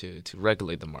engages in to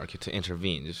regulate the market, to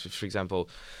intervene. If, for example,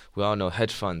 we all know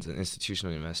hedge funds and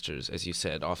institutional investors, as you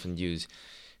said, often use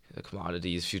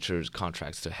commodities, futures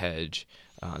contracts to hedge,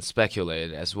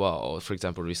 speculate as well. For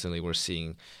example, recently we're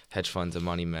seeing hedge funds and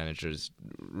money managers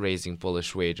raising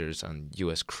bullish wagers on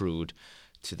U.S. crude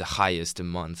to the highest in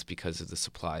months because of the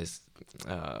supplies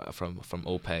from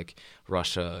OPEC,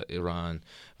 Russia, Iran,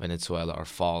 Venezuela are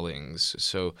falling.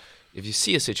 So if you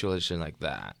see a situation like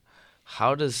that,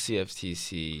 how does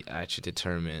CFTC actually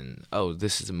determine, oh,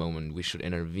 this is a moment we should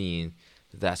intervene?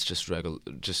 That's just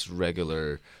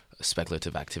regular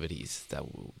speculative activities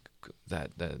that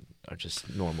are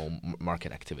just normal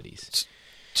market activities.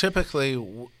 Typically,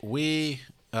 we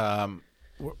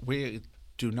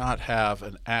do not have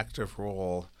an active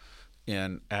role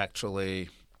in actually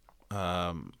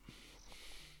in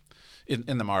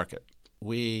the market.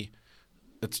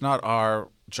 It's not our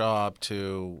job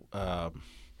to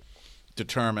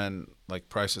determine like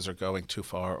prices are going too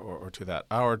far or to that.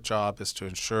 Our job is to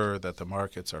ensure that the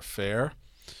markets are fair,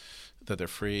 that they're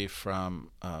free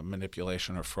from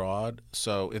manipulation or fraud.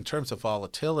 So in terms of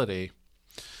volatility,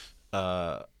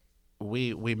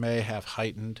 we may have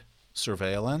heightened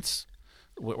surveillance.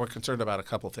 We're concerned about a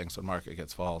couple of things when market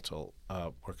gets volatile.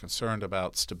 We're concerned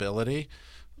about stability,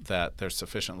 that there's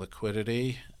sufficient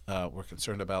liquidity. We're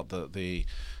concerned about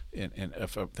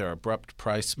if there are abrupt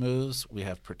price moves, we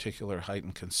have particular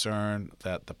heightened concern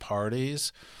that the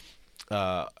parties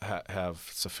have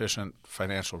sufficient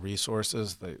financial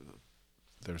resources.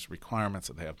 There's requirements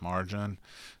that they have margin,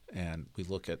 and we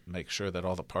make sure that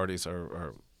all the parties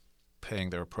are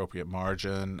paying their appropriate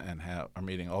margin and are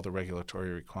meeting all the regulatory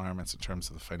requirements in terms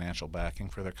of the financial backing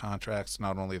for their contracts.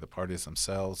 Not only the parties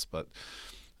themselves, but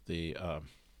the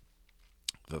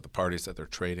parties that they're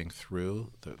trading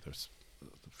through. There's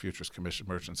the futures commission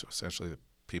merchants, who essentially the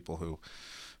people who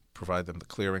provide them the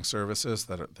clearing services,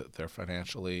 that they're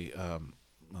financially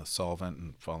solvent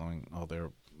and following all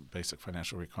their basic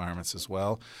financial requirements as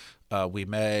well. We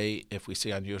may, if we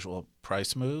see unusual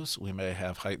price moves, we may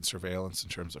have heightened surveillance in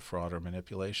terms of fraud or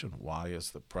manipulation. Why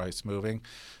is the price moving?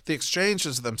 The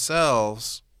exchanges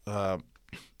themselves,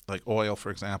 like oil, for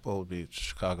example, would be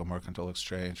Chicago Mercantile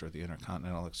Exchange or the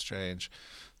Intercontinental Exchange.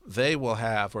 They will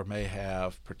have or may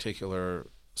have particular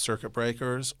circuit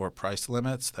breakers or price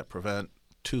limits that prevent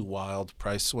too wild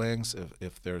price swings.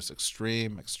 If there's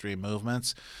extreme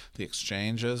movements, the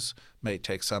exchanges may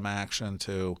take some action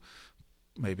to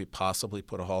maybe possibly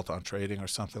put a halt on trading or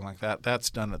something like that. That's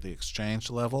done at the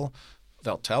exchange level.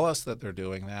 They'll tell us that they're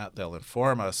doing that. They'll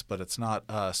inform us, but it's not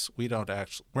us.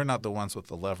 We're not the ones with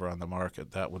the lever on the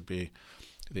market. That would be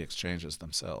the exchanges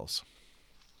themselves.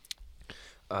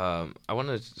 I want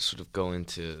to sort of go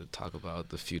into talk about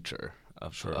the future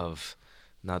of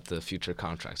not the future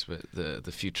contracts, but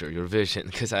the future, your vision.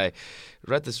 Because I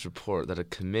read this report that a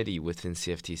committee within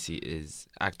CFTC is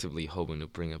actively hoping to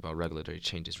bring about regulatory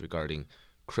changes regarding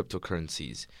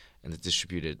cryptocurrencies and the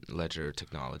distributed ledger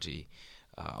technology.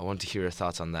 I want to hear your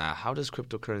thoughts on that. How does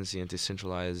cryptocurrency and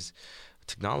decentralized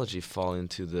technology fall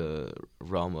into the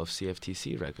realm of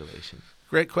CFTC regulation?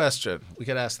 Great question. We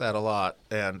get asked that a lot,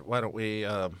 and why don't we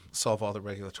solve all the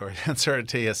regulatory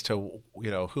uncertainty as to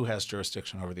who has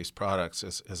jurisdiction over these products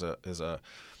is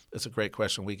a great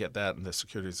question. We get that, and the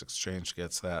Securities Exchange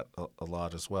gets that a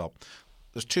lot as well.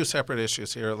 There's two separate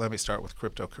issues here. Let me start with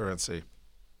cryptocurrency.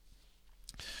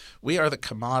 We are the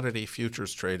Commodity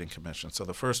Futures Trading Commission, so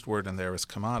the first word in there is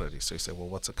commodity. So you say, well,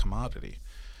 what's a commodity?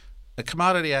 A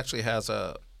commodity actually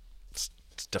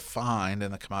it's defined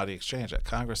in the Commodity Exchange Act.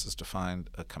 Congress has defined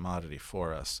a commodity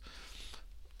for us.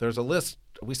 There's a list.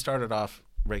 We started off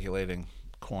regulating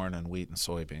corn and wheat and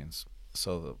soybeans.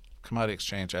 So the Commodity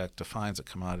Exchange Act defines a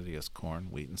commodity as corn,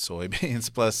 wheat, and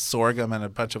soybeans, plus sorghum and a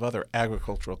bunch of other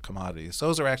agricultural commodities.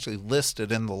 Those are actually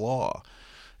listed in the law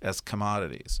as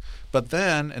commodities. But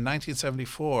then in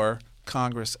 1974,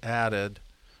 Congress added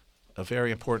a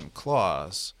very important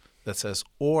clause that says,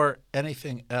 or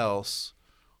anything else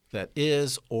that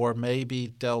is or may be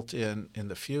dealt in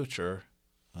the future,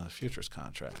 futures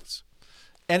contracts.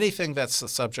 Anything that's the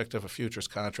subject of a futures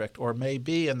contract or may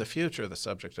be in the future the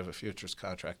subject of a futures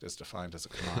contract is defined as a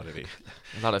commodity.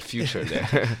 Not a future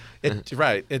there.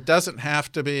 Right. It doesn't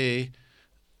have to be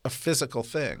a physical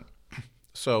thing.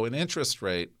 So an interest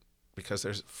rate, because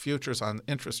there's futures on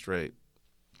interest rate,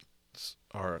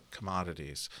 are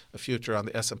commodities. A future on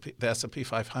the S&P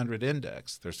 500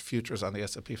 index. There's futures on the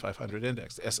S&P 500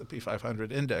 index. The S&P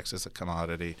 500 index is a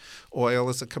commodity. Oil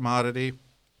is a commodity.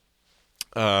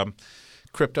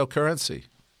 Cryptocurrency.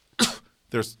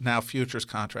 There's now futures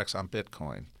contracts on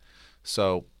Bitcoin.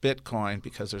 So Bitcoin,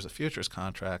 because there's a futures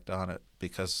contract on it,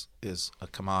 is a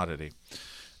commodity.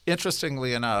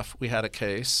 Interestingly enough, we had a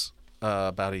case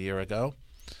about a year ago.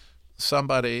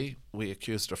 Somebody we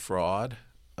accused of fraud.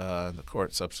 The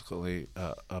court subsequently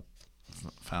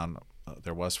found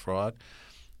there was fraud,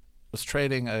 was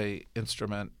trading a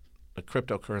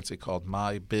cryptocurrency called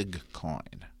My Big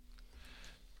Coin.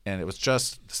 And it was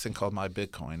just this thing called My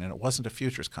Bitcoin, and it wasn't a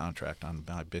futures contract on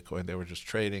My Bitcoin. They were just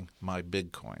trading My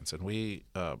Bitcoins, and we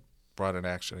brought an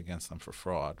action against them for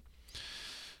fraud.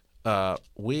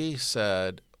 We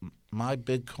said My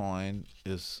Bitcoin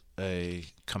is a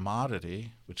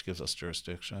commodity, which gives us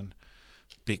jurisdiction,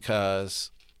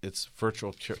 because it's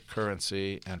virtual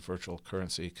currency, and virtual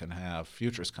currency can have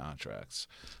futures contracts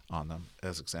on them.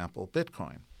 As example,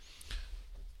 Bitcoin.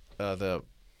 The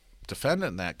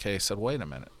defendant in that case said, wait a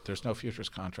minute, there's no futures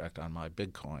contract on My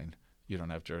Bitcoin. You don't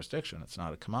have jurisdiction. It's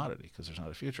not a commodity because there's not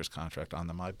a futures contract on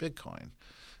the My Bitcoin.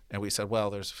 And we said, well,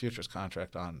 there's a futures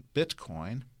contract on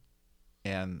Bitcoin,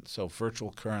 and so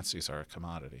virtual currencies are a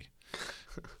commodity.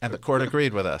 And the court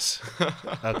agreed with us.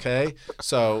 Okay?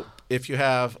 So if you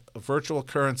have virtual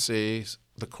currencies,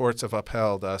 the courts have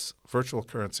upheld us. Virtual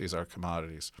currencies are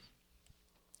commodities.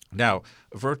 Now,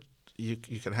 you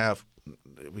can have,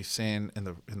 we've seen in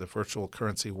the virtual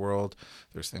currency world,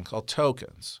 there's a thing called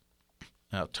tokens.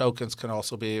 Now, tokens can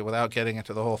also be, without getting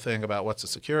into the whole thing about what's a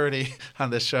security on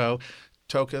this show,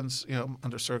 tokens,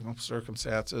 under certain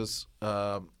circumstances,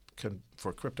 can,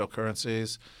 for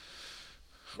cryptocurrencies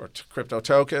or crypto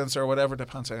tokens or whatever,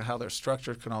 depends on how they're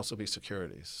structured, can also be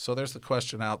securities. So there's the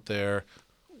question out there.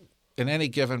 In any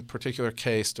given particular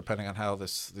case, depending on how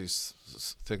these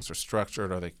things are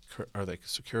structured, are they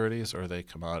securities or are they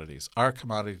commodities? Our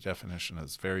commodity definition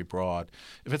is very broad.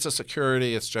 If it's a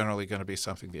security, it's generally going to be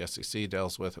something the SEC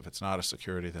deals with. If it's not a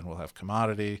security, then we'll have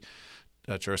commodity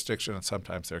jurisdiction, and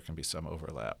sometimes there can be some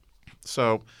overlap.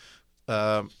 So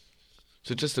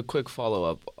just a quick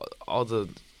follow-up. All the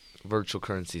virtual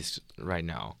currencies right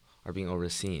now are being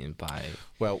overseen by...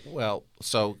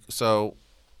 So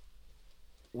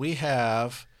we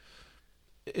have,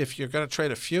 if you're going to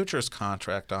trade a futures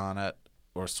contract on it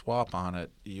or swap on it,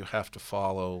 you have to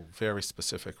follow very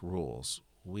specific rules.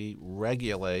 We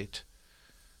regulate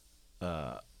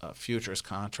futures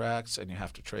contracts, and you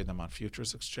have to trade them on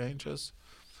futures exchanges.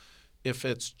 If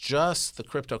it's just the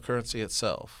cryptocurrency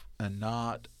itself and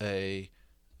not a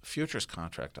futures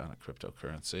contract on a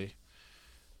cryptocurrency,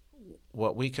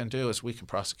 what we can do is we can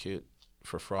prosecute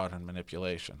for fraud and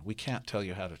manipulation. We can't tell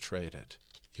you how to trade it.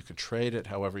 You can trade it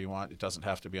however you want. It doesn't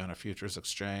have to be on a futures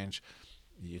exchange.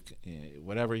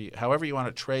 However you want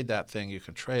to trade that thing, you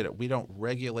can trade it. We don't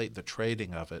regulate the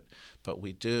trading of it, but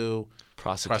we do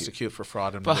prosecute for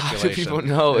fraud and manipulation. But how do people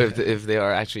know if they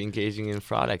are actually engaging in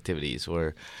fraud activities,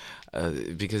 or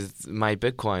because My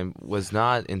Bitcoin was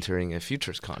not entering a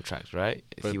futures contract, right?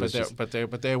 But they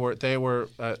were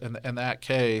in that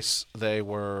case they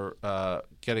were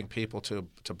getting people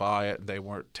to buy it. They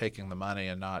weren't taking the money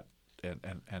and not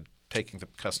and taking the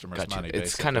customer's money. Basically.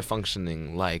 It's kind of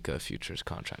functioning like a futures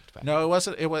contract. No, it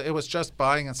wasn't. It was just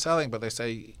buying and selling. But they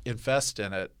say invest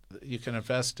in it. You can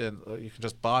invest in. You can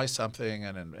just buy something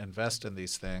and invest in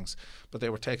these things. But they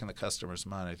were taking the customer's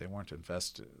money. They weren't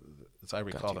investing. As I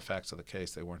recall the facts of the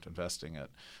case, they weren't investing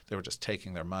it. They were just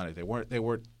taking their money. They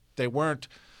weren't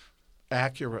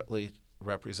accurately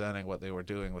representing what they were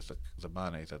doing with the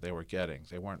money that they were getting.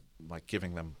 They weren't like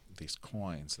giving them these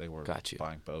coins. They were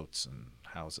buying boats and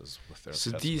houses with their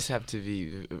customers. These have to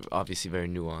be obviously very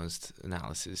nuanced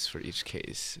analysis for each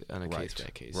case on a case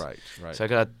by case. Right. So I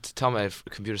got to tell my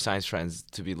computer science friends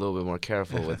to be a little bit more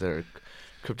careful with their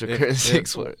cryptocurrency.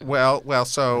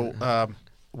 So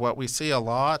what we see a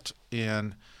lot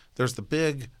there's the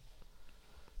big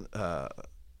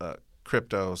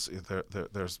cryptos.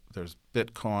 There's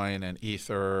Bitcoin and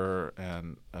Ether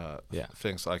and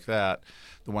things like that,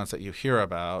 the ones that you hear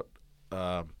about,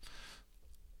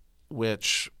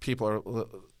 which people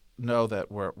know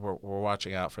that we're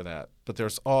watching out for that. But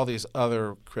there's all these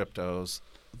other cryptos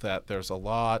that there's a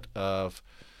lot of,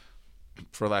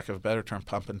 for lack of a better term,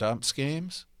 pump and dump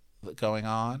schemes going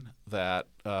on. That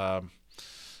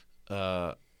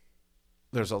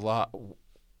there's a lot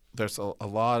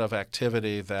of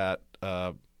activity that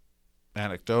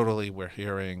anecdotally we're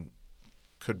hearing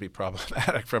could be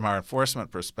problematic from our enforcement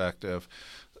perspective,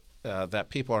 that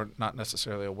people are not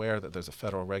necessarily aware that there's a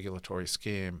federal regulatory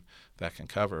scheme that can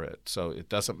cover it. So it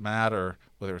doesn't matter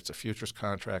whether it's a futures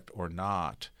contract or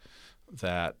not,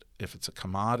 that if it's a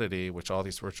commodity, which all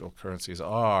these virtual currencies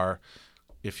are,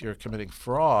 if you're committing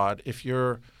fraud, if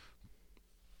you're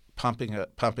pumping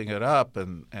it up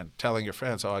and telling your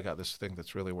friends, oh, I got this thing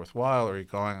that's really worthwhile, or you're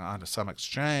going onto some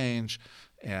exchange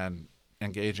and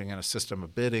engaging in a system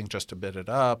of bidding just to bid it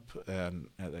up, and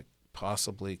it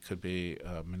possibly could be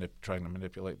trying to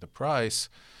manipulate the price.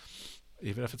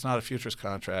 Even if it's not a futures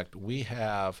contract, we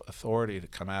have authority to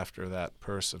come after that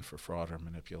person for fraud or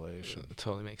manipulation. It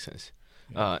totally makes sense.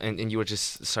 And you were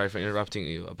just, sorry for interrupting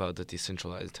you, about the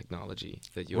decentralized technology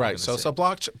that you were Right. gonna say. So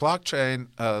blockchain,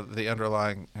 the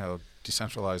underlying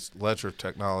decentralized ledger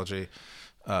technology,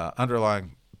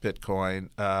 underlying Bitcoin.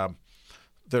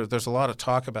 There's a lot of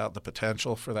talk about the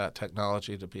potential for that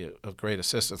technology to be of great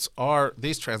assistance.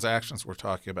 These transactions we're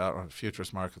talking about on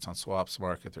futures markets, on swaps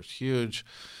market, there's huge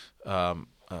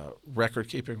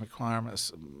record-keeping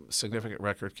requirements, significant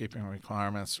record-keeping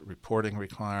requirements, reporting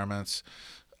requirements.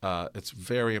 It's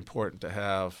very important to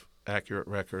have accurate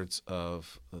records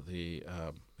of the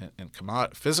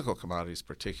physical commodities,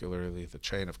 particularly the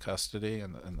chain of custody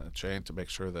and the chain, to make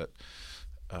sure that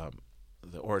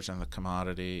the origin of the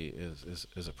commodity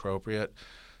is appropriate.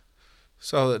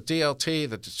 So the DLT,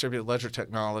 the distributed ledger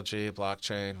technology,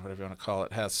 blockchain, whatever you want to call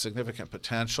it, has significant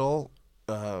potential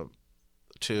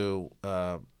to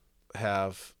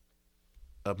have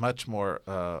a much more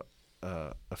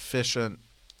efficient,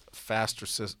 faster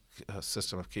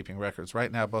system of keeping records.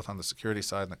 Right now, both on the security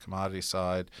side and the commodity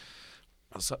side,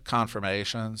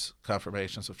 confirmations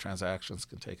of transactions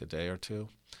can take a day or two.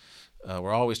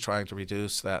 We're always trying to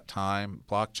reduce that time.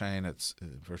 Blockchain, it's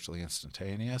virtually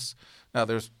instantaneous. Now,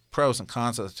 there's pros and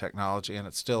cons of the technology, and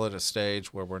it's still at a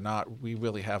stage where we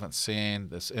really haven't seen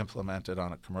this implemented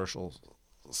on a commercial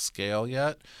scale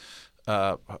yet.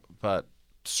 But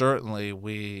certainly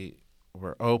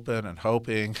we're open and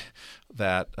hoping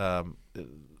that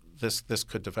this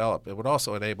could develop. It would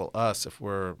also enable us, if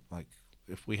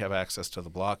we have access to the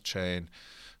blockchain,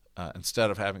 instead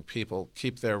of having people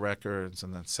keep their records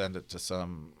and then send it to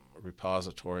some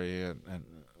repository, and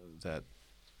that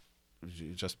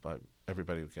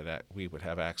we would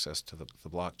have access to the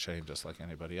blockchain just like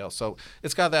anybody else. So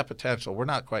it's got that potential. We're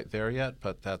not quite there yet,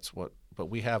 but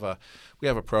we have a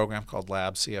program called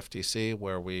Lab CFTC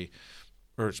where we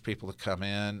urge people to come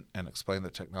in and explain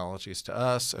the technologies to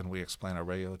us, and we explain our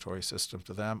regulatory system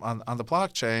to them. On the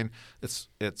blockchain,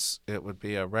 it would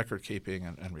be a record keeping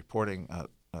and reporting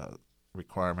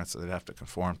requirements that they'd have to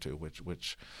conform to,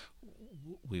 which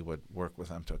we would work with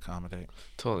them to accommodate.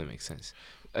 Totally makes sense.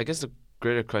 I guess the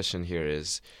greater question here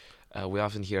is, we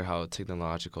often hear how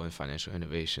technological and financial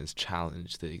innovations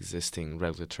challenge the existing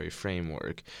regulatory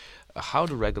framework. How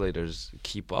do regulators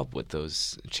keep up with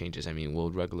those changes? I mean,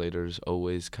 will regulators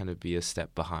always kind of be a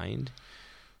step behind?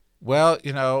 Well,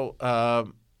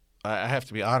 I have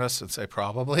to be honest and say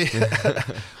probably.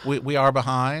 we are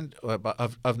behind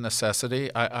of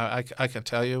necessity. I can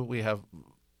tell you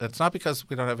it's not because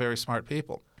we don't have very smart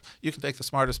people. You can take the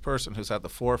smartest person who's at the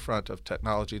forefront of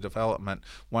technology development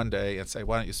one day and say,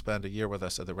 why don't you spend a year with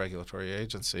us at the regulatory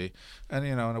agency? And,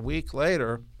 in a week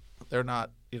later, they're not,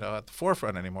 at the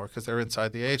forefront anymore because they're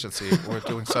inside the agency. We're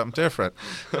doing something different.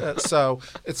 So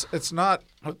it's not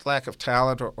lack of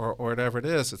talent or whatever it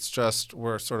is. It's just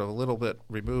we're sort of a little bit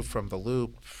removed from the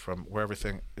loop from where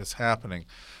everything is happening.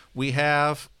 We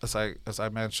have, as I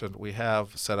mentioned, we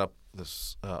have set up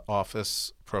this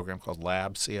office program called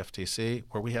Lab CFTC,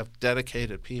 where we have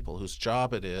dedicated people whose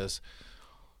job it is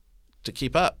to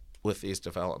keep up with these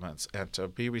developments and to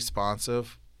be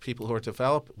responsive. People who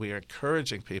are we are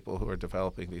encouraging people who are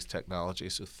developing these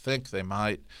technologies who think they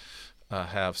might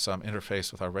have some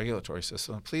interface with our regulatory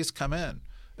system. Please come in,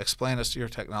 explain us to your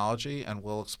technology, and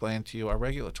we'll explain to you our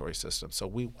regulatory system. So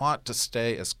we want to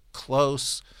stay as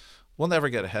close. We'll never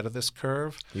get ahead of this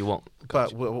curve. You won't.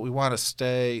 But we want to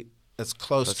stay as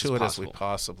close to it as we possible.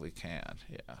 possibly can.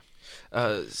 Yeah.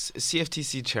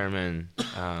 CFTC Chairman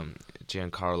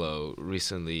Giancarlo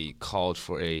recently called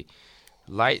for a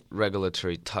light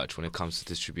regulatory touch when it comes to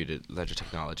distributed ledger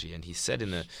technology, and he said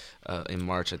in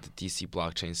March at the DC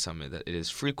Blockchain Summit that it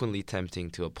is frequently tempting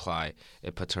to apply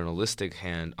a paternalistic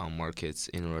hand on markets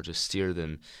in order to steer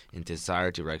them in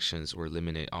desired directions or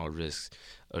eliminate all risks,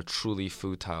 a truly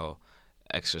futile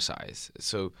exercise.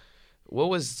 So what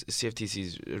was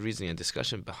CFTC's reasoning and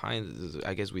discussion behind?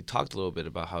 I guess we talked a little bit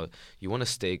about how you want to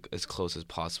stay as close as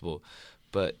possible,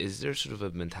 but is there sort of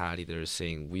a mentality that is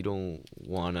saying we don't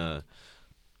want to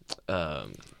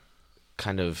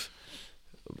kind of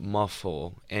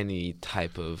muffle any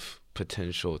type of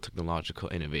potential technological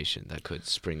innovation that could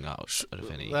spring out of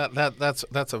any?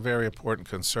 That's a very important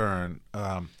concern.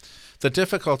 The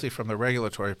difficulty from the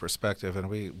regulatory perspective, and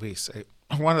we say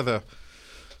one of the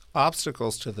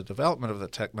obstacles to the development of the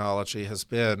technology has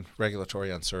been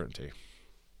regulatory uncertainty.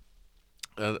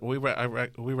 We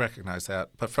recognize that,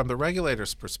 but from the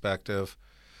regulator's perspective,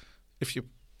 if you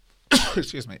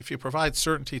if you provide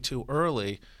certainty too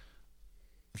early,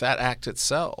 that act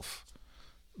itself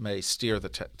may steer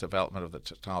the development of the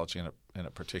technology in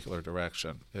a particular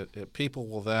direction. People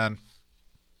will then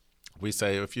we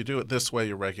say if you do it this way,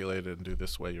 you're regulated, and do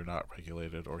this way, you're not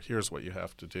regulated, or here's what you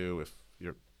have to do if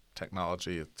your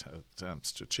technology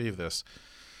attempts to achieve this.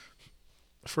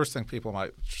 The first thing people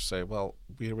might say, well,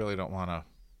 we really don't want to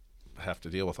have to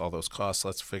deal with all those costs.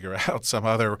 Let's figure out some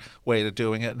other way to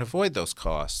doing it and avoid those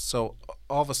costs. So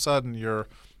all of a sudden, your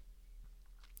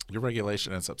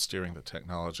regulation ends up steering the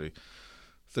technology.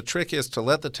 The trick is to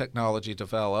let the technology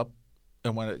develop,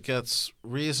 and when it gets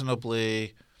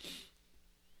reasonably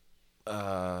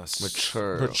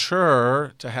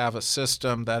mature, to have a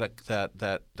system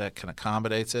that can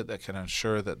accommodate it, that can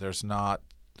ensure that there's not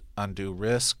undue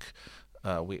risk.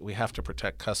 We have to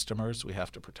protect customers. We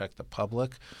have to protect the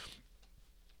public.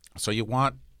 So you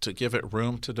want to give it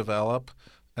room to develop,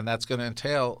 and that's going to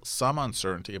entail some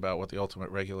uncertainty about what the ultimate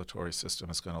regulatory system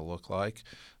is going to look like.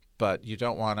 But you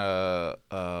don't want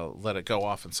to let it go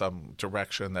off in some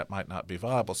direction that might not be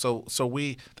viable. So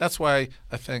that's why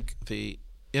I think the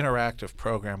interactive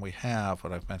program we have,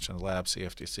 what I've mentioned, Lab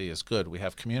CFTC, is good. We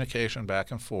have communication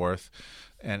back and forth,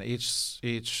 and each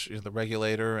the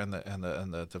regulator and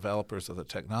the developers of the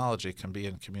technology can be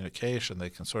in communication. They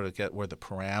can sort of get where the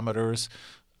parameters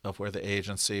of where the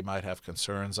agency might have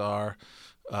concerns are.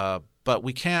 But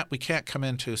we can't come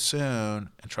in too soon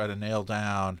and try to nail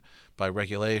down by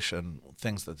regulation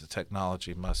things that the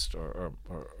technology must or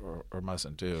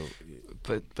mustn't do.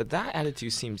 But that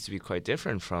attitude seems to be quite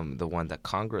different from the one that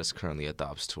Congress currently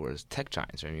adopts towards tech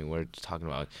giants. I mean, we're talking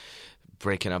about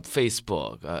breaking up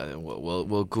Facebook.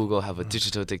 Will Google have a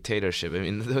digital dictatorship? I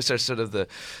mean, those are sort of the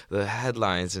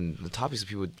headlines and the topics that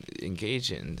people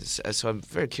engage in. So I'm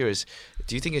very curious,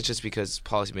 do you think it's just because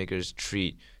policymakers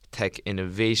treat tech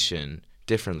innovation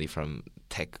differently from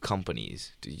tech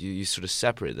companies? Do you sort of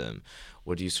separate them?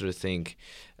 Or do you sort of think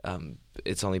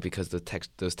it's only because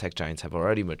those tech giants have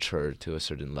already matured to a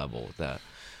certain level that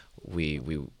we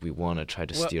want to try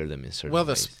to steer them in certain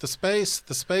ways? The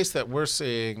space that we're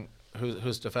seeing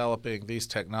who's developing these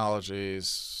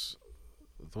technologies,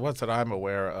 the ones that I'm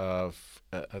aware of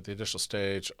at the initial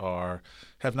stage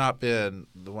have not been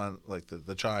the one like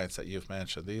the giants that you've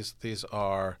mentioned. These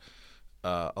are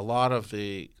a lot of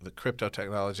the crypto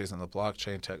technologies and the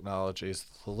blockchain technologies.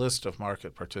 The list of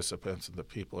market participants and the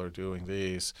people who are doing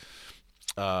these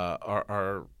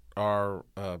are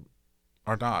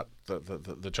not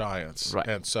the giants, right.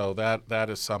 And so that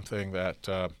is something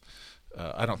that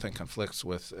I don't think conflicts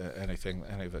with any of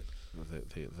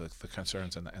the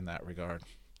concerns in that regard.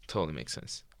 Totally makes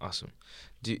sense. Awesome.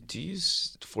 Do you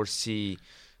foresee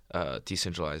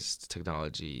decentralized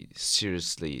technology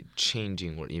seriously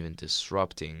changing or even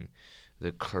disrupting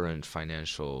the current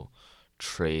financial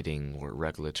trading or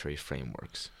regulatory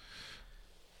frameworks?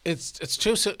 It's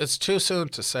too soon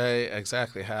to say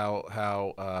exactly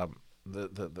how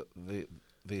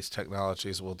these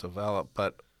technologies will develop,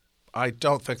 but I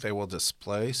don't think they will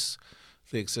displace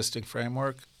the existing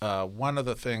framework. One of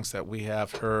the things that we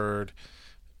have heard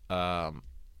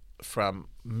from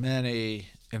many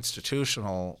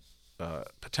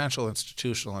potential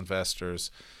institutional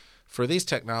investors, for these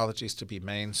technologies to be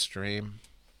mainstream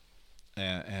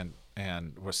and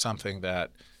were something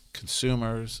that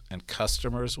consumers and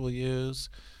customers will use,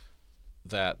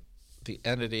 that the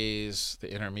entities,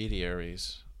 the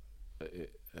intermediaries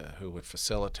who would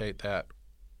facilitate that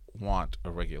want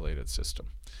a regulated system.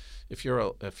 If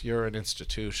you're an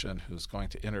institution who's going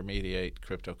to intermediate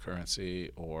cryptocurrency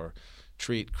or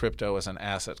treat crypto as an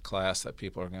asset class that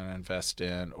people are going to invest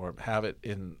in or have it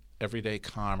in everyday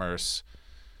commerce,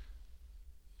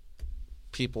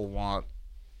 people want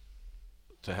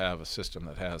to have a system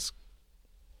that has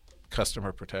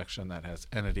customer protection, that has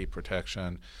entity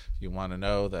protection. You want to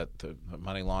know that the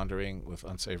money laundering with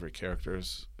unsavory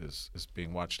characters is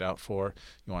being watched out for.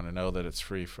 You want to know that it's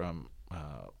free from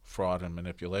fraud and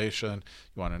manipulation.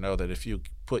 You want to know that if you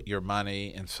put your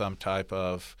money in some type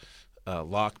of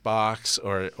lockbox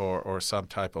or some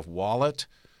type of wallet,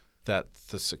 that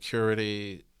the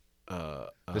security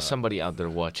there's somebody out there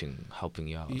watching, helping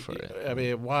you out for it. I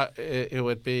mean, it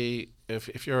would be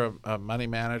if you're a money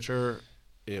manager,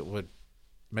 it would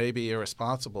maybe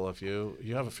irresponsible of you.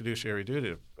 You have a fiduciary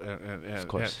duty, of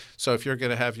course. So if you're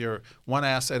going to have your one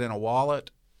asset in a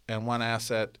wallet and one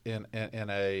asset in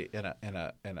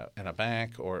a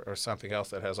bank or something else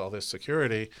that has all this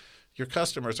security, your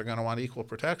customers are going to want equal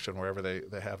protection wherever they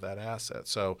have that asset.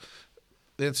 So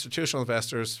the institutional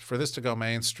investors, for this to go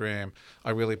mainstream,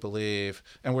 I really believe,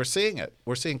 and we're seeing it.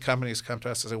 We're seeing companies come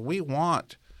to us and say,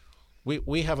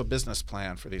 we have a business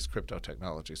plan for these crypto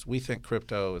technologies. We think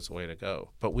crypto is the way to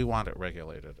go, but we want it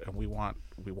regulated, and we want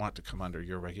to come under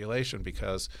your regulation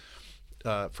because,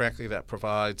 frankly, that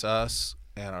provides us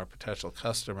and our potential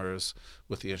customers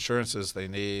with the insurances they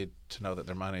need to know that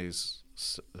their money's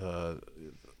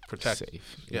protected.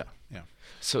 Safe. Yeah, yeah.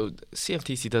 So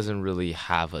CFTC doesn't really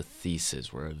have a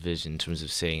thesis or a vision in terms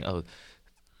of saying,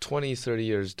 20, 30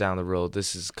 years down the road,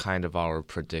 this is kind of our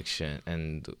prediction,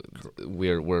 and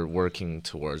we're working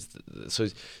towards. So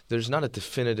there's not a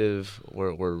definitive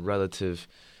or relative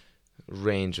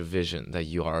range of vision that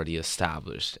you already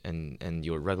established, and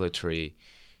your regulatory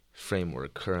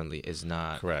framework currently is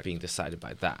not Correct. being decided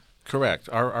by that. Correct.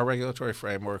 Our regulatory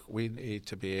framework, we need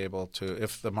to be able to,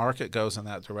 if the market goes in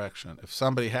that direction, if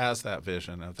somebody has that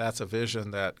vision, if that's a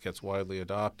vision that gets widely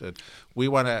adopted, we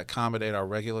want to accommodate our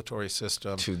regulatory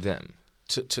system To them.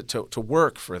 to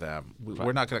work for them. Right.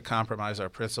 We're not going to compromise our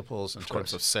principles in Of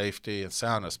terms course. of safety and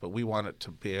soundness, but we want it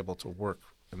to be able to work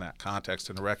in that context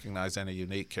and recognize any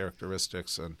unique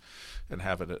characteristics and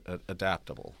have it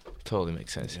adaptable. Totally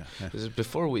makes sense. Yeah.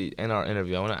 Before we end our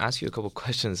interview, I want to ask you a couple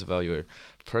questions about your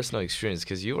personal experience,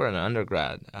 because you were an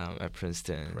undergrad at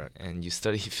Princeton. Correct. And you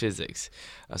studied physics.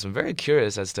 So I'm very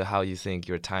curious as to how you think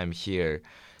your time here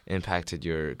impacted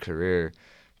your career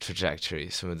trajectory,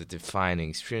 some of the defining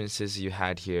experiences you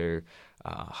had here,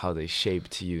 how they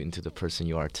shaped you into the person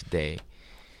you are today.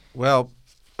 Well,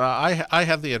 I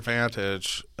had the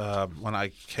advantage when I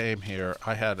came here.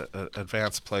 I had an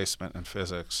advanced placement in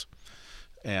physics,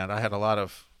 and I had a lot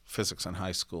of physics in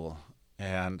high school.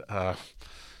 And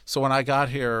so when I got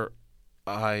here,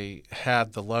 I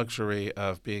had the luxury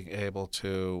of being able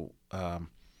to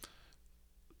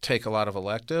take a lot of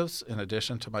electives in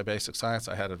addition to my basic science.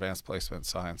 I had advanced placement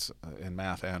science in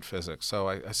math and physics. So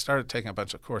I started taking a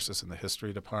bunch of courses in the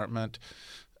history department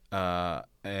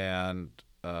and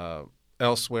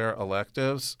elsewhere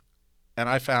electives, and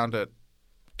I found it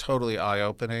totally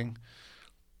eye-opening.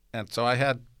 And so I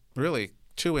had really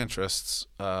two interests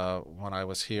when I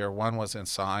was here. One was in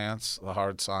science, the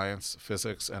hard science,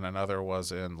 physics, and another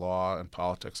was in law and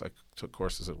politics. I took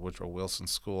courses at Woodrow Wilson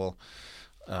School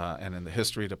and in the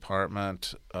history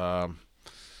department.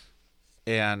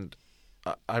 And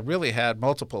I really had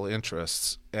multiple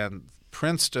interests, and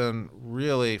Princeton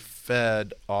really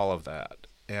fed all of that.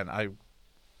 And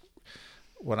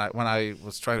when I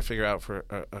was trying to figure out for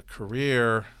a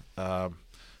career,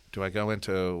 do I go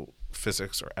into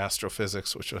physics or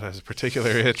astrophysics, which I was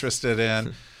particularly interested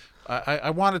in?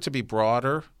 I wanted to be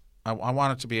broader. I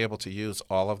wanted to be able to use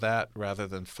all of that rather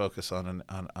than focus on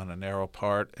a narrow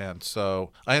part. And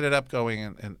so I ended up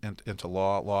going into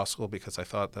law school because I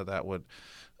thought that would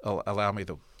allow me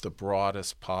the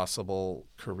broadest possible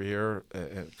career.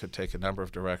 It could take a number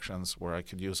of directions where I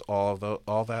could use all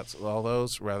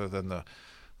those rather than the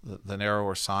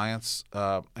narrower science.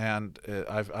 And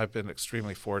I've been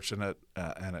extremely fortunate,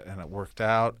 and it worked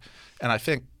out. And I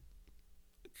think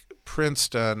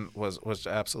Princeton was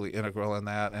absolutely integral in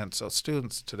that. And so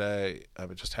students today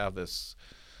just have this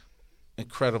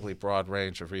incredibly broad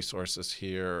range of resources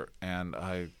here, and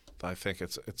I think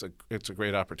it's a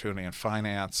great opportunity in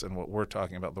finance, and what we're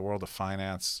talking about, the world of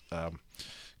finance,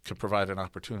 can provide an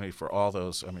opportunity for all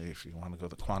those. I mean, if you want to go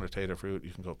the quantitative route, you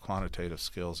can go quantitative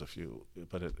skills.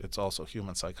 But it's also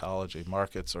human psychology,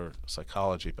 markets or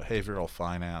psychology, behavioral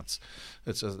finance.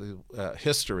 It's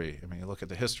history. I mean, you look at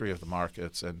the history of the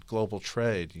markets and global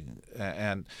trade,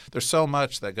 and there's so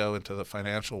much that go into the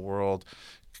financial world,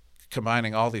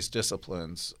 combining all these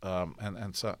disciplines.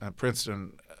 And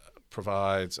Princeton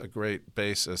provides a great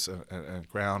basis and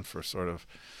ground for sort of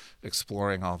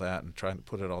exploring all that and trying to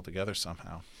put it all together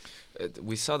somehow.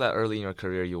 We saw that early in your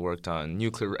career. You worked on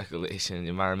nuclear regulation,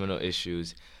 environmental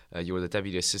issues. You were the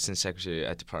Deputy Assistant Secretary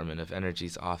at Department of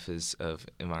Energy's Office of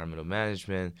Environmental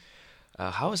Management.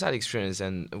 How was that experience,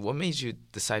 and what made you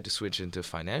decide to switch into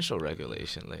financial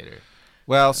regulation later?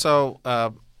 Well, so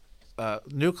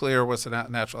nuclear was a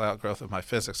natural outgrowth of my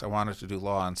physics. I wanted to do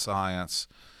law and science.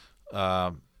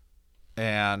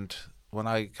 And when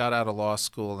I got out of law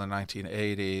school in the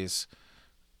 1980s,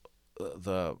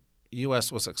 the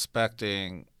U.S. was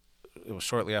expecting, it was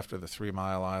shortly after the 3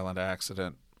 Mile Island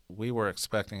accident, we were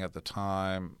expecting at the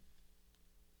time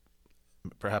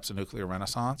perhaps a nuclear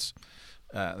renaissance.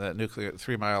 That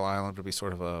 3 Mile Island would be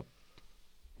sort of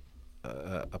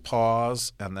a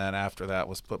pause, and then after that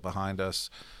was put behind us,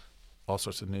 all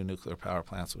sorts of new nuclear power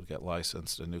plants would get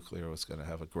licensed, and nuclear was going to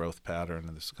have a growth pattern,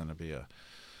 and this is going to be a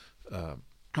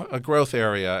growth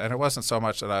area. And it wasn't so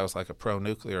much that I was like a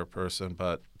pro-nuclear person,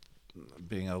 but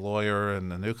being a lawyer in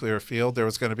the nuclear field, there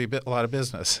was going to be a lot of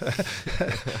business.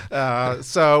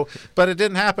 But it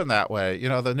didn't happen that way. You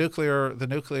know, the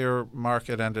nuclear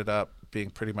market ended up being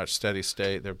pretty much steady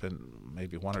state. There have been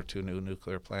maybe 1 or 2 new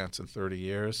nuclear plants in 30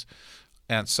 years.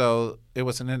 And so it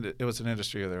was an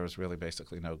industry where there was really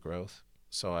basically no growth.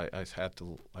 So I had to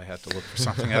look for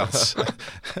something else.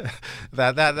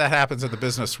 that happens in the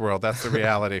business world. That's the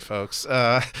reality, folks.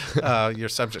 You're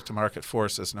subject to market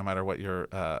forces, no matter what your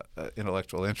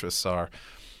intellectual interests are.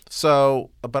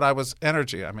 So, but I was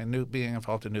energy. I mean, being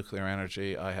involved in nuclear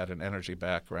energy, I had an energy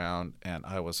background, and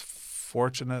I was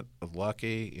fortunate,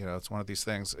 lucky. You know, it's one of these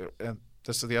things. And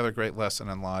this is the other great lesson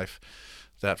in life,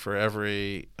 that for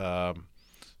every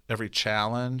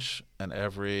challenge and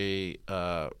every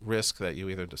risk that you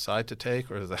either decide to take,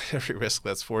 or every risk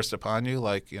that's forced upon you,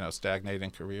 like, you know,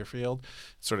 stagnating career field,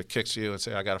 it sort of kicks you and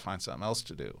say, I got to find something else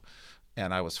to do.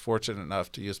 And I was fortunate enough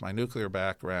to use my nuclear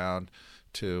background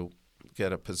to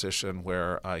get a position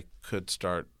where I could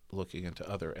start looking into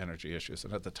other energy issues.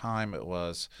 And at the time,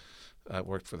 I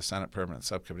worked for the Senate Permanent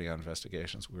Subcommittee on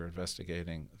Investigations. We were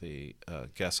investigating the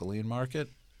gasoline market.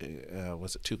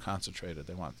 Was it too concentrated?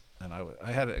 And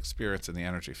I had experience in the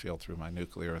energy field through my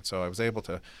nuclear, and so I was able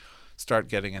to start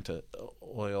getting into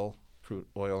crude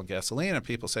oil and gasoline. And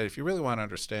people say, if you really want to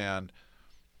understand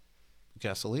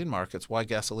gasoline markets, why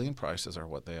gasoline prices are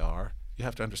what they are, you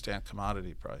have to understand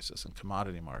commodity prices and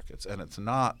commodity markets. And it's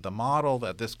not the model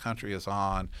that this country is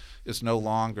on is no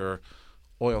longer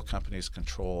oil companies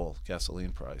control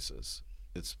gasoline prices.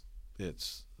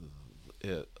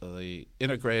 The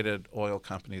integrated oil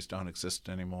companies don't exist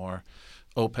anymore.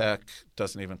 OPEC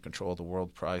doesn't even control the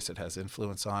world price. It has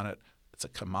influence on it. It's a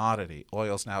commodity.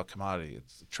 Oil's now a commodity.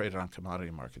 It's traded on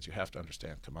commodity markets. You have to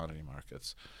understand commodity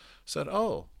markets. Said,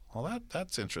 oh, well,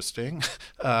 that's interesting.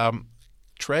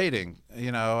 Trading,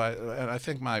 you know, and I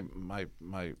think my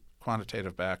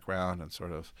quantitative background and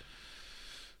sort of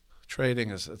trading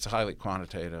it's a highly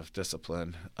quantitative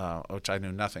discipline, which I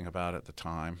knew nothing about at the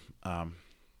time. I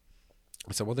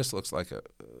said, well, this looks like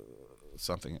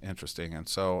something interesting, and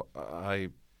so I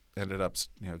ended up,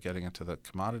 you know, getting into the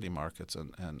commodity markets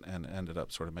and ended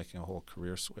up sort of making a whole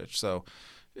career switch. So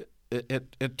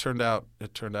it turned out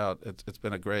it's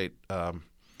been a great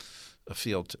a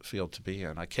field to be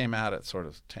in. I came at it sort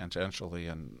of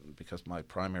tangentially, and because my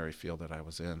primary field that I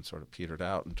was in sort of petered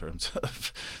out in terms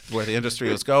of where the industry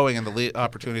was going and the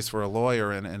opportunities for a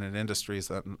lawyer in an industry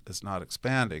that is not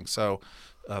expanding. So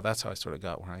that's how I sort of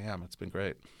got where I am. It's been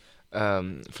great.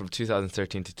 From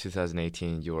 2013 to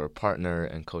 2018, you were partner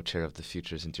and co-chair of the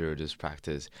Futures and Derivatives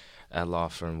practice at law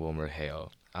firm WilmerHale,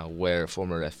 where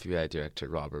former FBI Director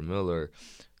Robert Mueller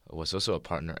was also a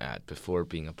partner at before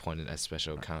being appointed as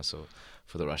special counsel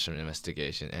for the Russian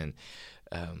investigation. And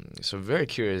so I'm very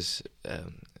curious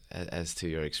as to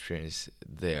your experience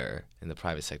there in the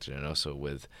private sector and also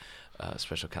with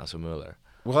special counsel Mueller.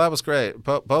 Well, that was great.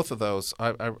 Both of those.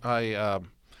 I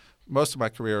most of my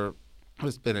career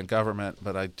has been in government,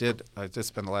 but I did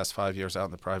spend the last 5 years out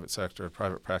in the private sector,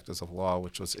 private practice of law,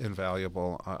 which was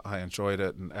invaluable. I enjoyed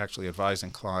it, and actually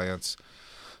advising clients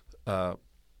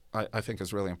I think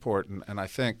is really important. And I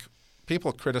think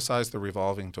people criticize the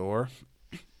revolving door,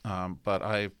 but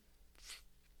I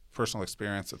personal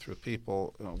experience it through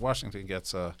people. Washington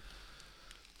gets a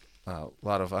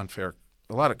lot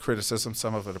of criticism,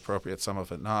 some of it appropriate, some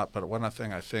of it not. But one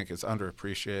thing I think is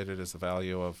underappreciated is the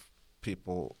value of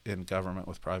people in government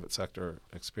with private sector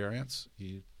experience.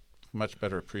 You much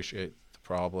better appreciate the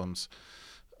problems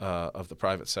of the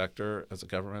private sector as a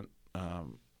government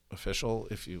official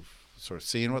if you've sort of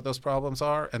seen what those problems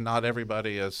are. And not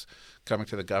everybody is coming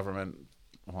to the government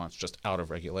wants just out of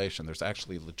regulation. There's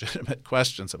actually legitimate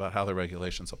questions about how the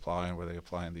regulations apply and where they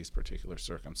apply in these particular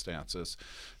circumstances.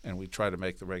 And we try to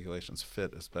make the regulations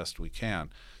fit as best we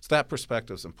can. So that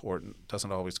perspective is important. It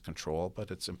doesn't always control, but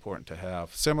it's important to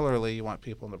have. Similarly, you want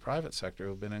people in the private sector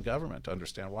who've been in government to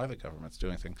understand why the government's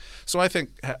doing things. So I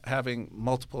think having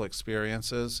multiple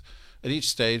experiences at each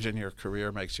stage in your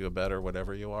career makes you a better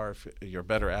whatever you are. If you're a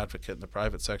better advocate in the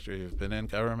private sector, you've been in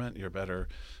government, you're a better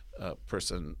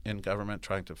person in government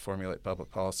trying to formulate public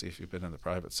policy if you've been in the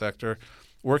private sector.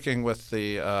 Working with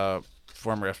the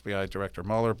former FBI Director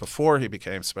Mueller before he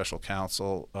became special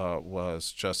counsel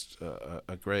was just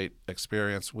a great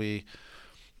experience. It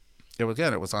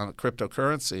was on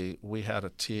cryptocurrency. We had a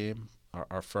team,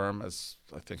 our firm, as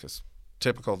I think is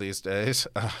typical these days,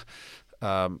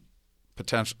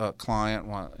 potential client,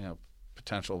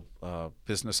 potential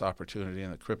business opportunity in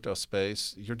the crypto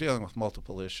space. You're dealing with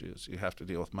multiple issues. You have to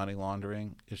deal with money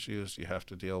laundering issues. You have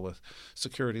to deal with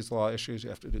securities law issues.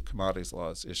 You have to do commodities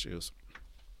laws issues.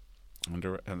 and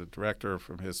the director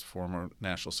from his former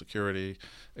national security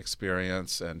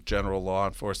experience and general law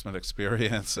enforcement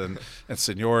experience and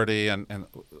seniority and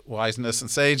wiseness and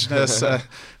sageness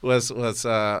was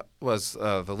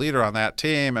the leader on that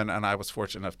team, and I was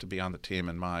fortunate enough to be on the team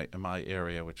in my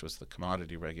area, which was the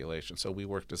commodity regulation. So we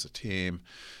worked as a team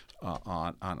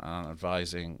on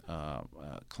advising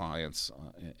clients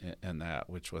in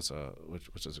that, which was a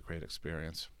great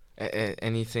experience.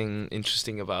 Anything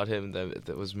interesting about him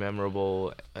that was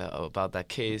memorable about that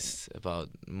case, about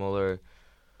Mueller?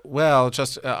 Well,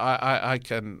 just I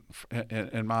can,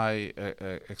 in my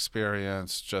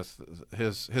experience, just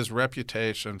his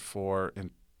reputation for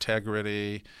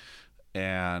integrity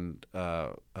and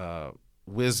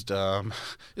wisdom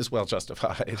is well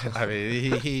justified. I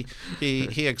mean,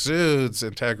 he exudes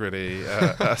integrity.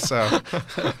 So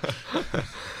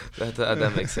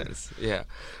that makes sense. Yeah,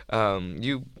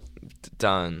 you've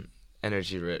done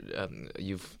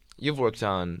you've worked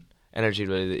on energy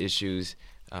related issues,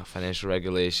 financial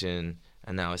regulation,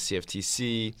 and now a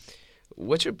CFTC.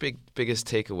 What's your biggest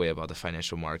takeaway about the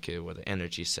financial market or the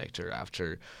energy sector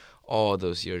after all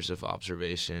those years of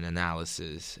observation,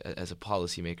 analysis as a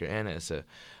policymaker and as a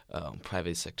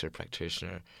private sector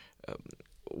practitioner?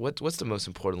 What's the most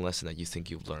important lesson that you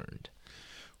think you've learned?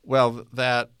 Well,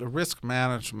 that risk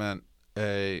management,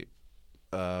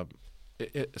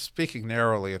 speaking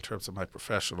narrowly in terms of my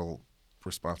professional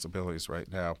responsibilities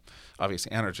right now,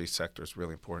 obviously energy sector is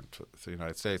really important to the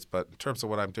United States, but in terms of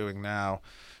what I'm doing now,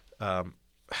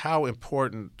 how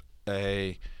important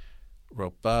a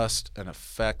robust and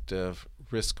effective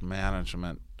risk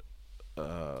management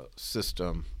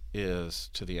system is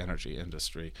to the energy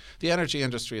industry. The energy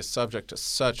industry is subject to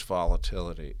such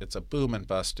volatility. It's a boom and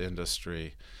bust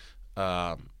industry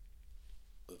that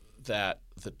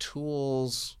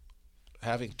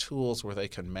having tools where they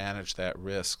can manage that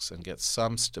risks and get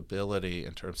some stability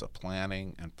in terms of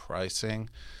planning and pricing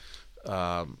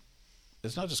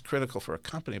is not just critical for a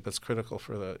company, but it's critical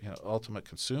for the ultimate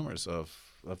consumers of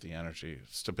the energy.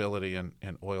 Stability in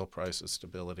oil prices,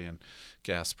 stability in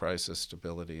gas prices,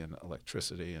 stability in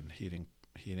electricity and heating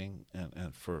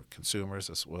and for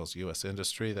consumers as well as U.S.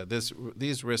 industry. That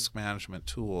these risk management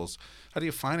tools, how do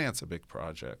you finance a big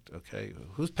project? Okay,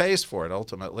 who pays for it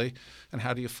ultimately, and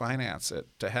how do you finance it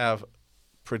to have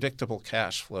predictable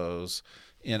cash flows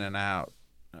in and out?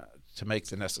 To make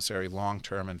the necessary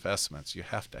long-term investments, you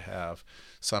have to have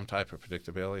some type of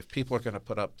predictability. If people are going to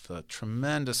put up the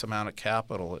tremendous amount of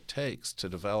capital it takes to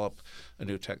develop a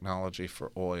new technology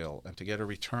for oil and to get a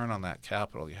return on that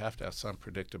capital, you have to have some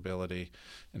predictability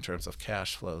in terms of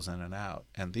cash flows in and out.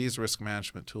 And these risk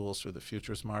management tools through the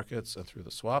futures markets and through the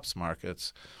swaps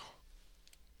markets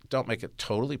don't make it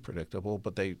totally predictable,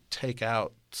 but they take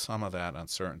out some of that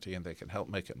uncertainty and they can help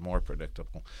make it more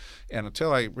predictable. And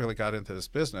until I really got into this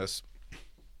business,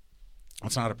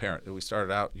 it's not apparent. We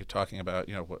started out, you're talking about,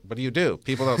 what do you do?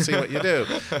 People don't see what you do.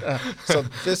 So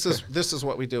this is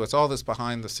what we do. It's all this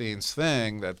behind the scenes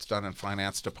thing that's done in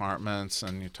finance departments,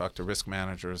 and you talk to risk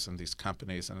managers in these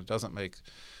companies, and it doesn't make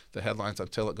the headlines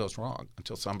until it goes wrong,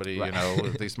 until somebody,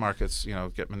 right. These markets,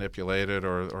 get manipulated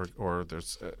or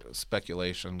there's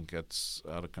speculation gets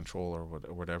out of control or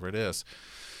whatever it is.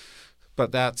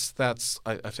 But that's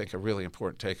I think a really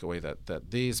important takeaway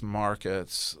that these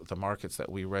markets, the markets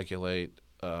that we regulate,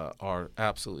 are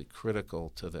absolutely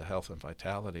critical to the health and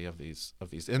vitality of these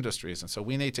industries, and so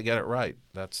we need to get it right.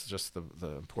 That's just the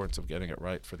importance of getting it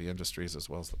right for the industries as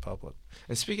well as the public.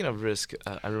 And speaking of risk,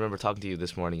 I remember talking to you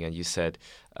this morning, and you said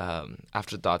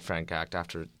after the Dodd-Frank Act,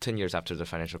 after 10 years after the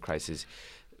financial crisis,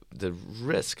 the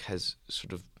risk has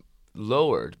sort of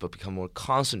lowered but become more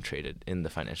concentrated in the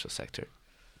financial sector.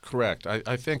 Correct.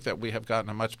 I think that we have gotten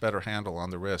a much better handle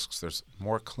on the risks. There's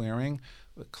more clearing,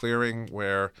 the clearing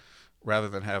where rather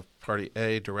than have party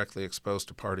A directly exposed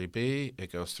to party B,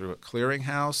 it goes through a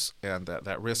clearinghouse, and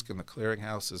that risk in the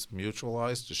clearinghouse is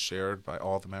mutualized, is shared by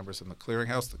all the members in the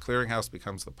clearinghouse. The clearinghouse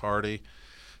becomes the party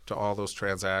to all those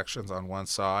transactions on one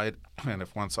side, and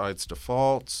if one side's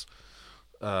defaults,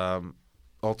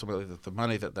 ultimately the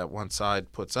money that one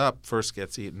side puts up first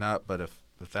gets eaten up, but if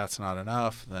that's not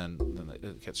enough, then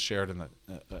it gets shared in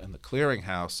the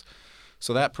clearinghouse.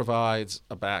 So that provides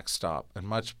a backstop and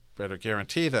much better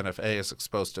guarantee than if A is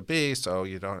exposed to B. So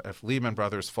if Lehman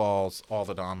Brothers falls, all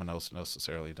the dominoes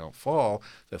necessarily don't fall.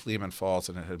 If Lehman falls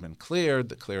and it had been cleared,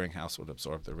 the clearinghouse would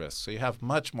absorb the risk. So you have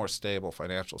much more stable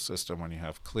financial system when you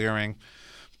have clearing.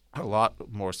 A lot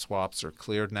more swaps are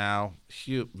cleared now.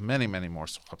 Many more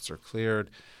swaps are cleared.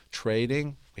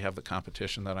 Trading, we have the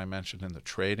competition that I mentioned in the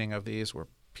trading of these, where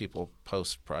people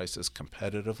post prices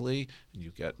competitively, and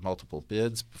you get multiple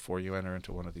bids before you enter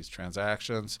into one of these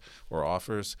transactions or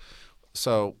offers.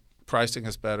 So pricing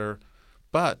is better,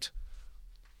 but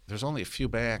there's only a few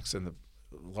banks in the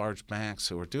large banks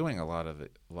who are doing a lot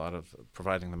of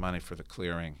providing the money for the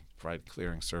provide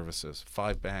clearing services.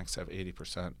 5 banks have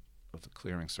 80% of the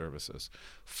clearing services.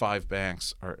 5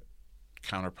 banks are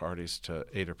counterparties to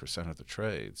 80% of the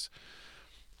trades.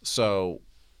 So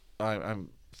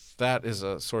that is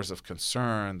a source of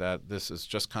concern that this is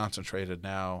just concentrated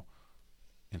now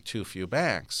in too few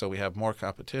banks. So we have more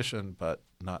competition, but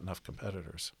not enough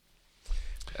competitors.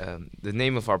 The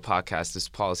name of our podcast is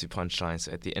Policy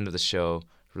Punchlines. At the end of the show,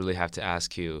 really have to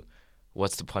ask you,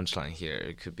 what's the punchline here?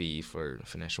 It could be for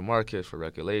financial market, for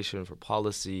regulation, for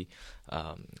policy,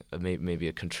 maybe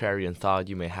a contrarian thought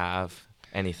you may have.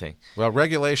 Anything. Well,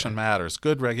 regulation matters.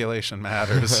 Good regulation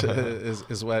matters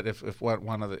is what if what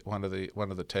one of the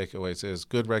takeaways is.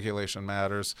 Good regulation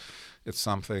matters. It's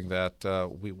something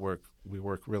that we work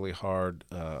really hard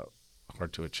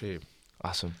to achieve.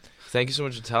 Awesome. Thank you so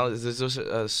much for telling us.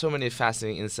 There's so many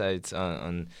fascinating insights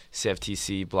on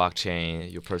CFTC,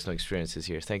 blockchain, your personal experiences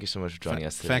here. Thank you so much for joining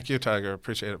us today. Thank you, Tiger.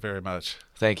 Appreciate it very much.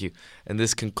 Thank you. And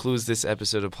this concludes this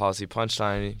episode of Policy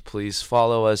Punchline. Please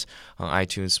follow us on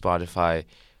iTunes, Spotify,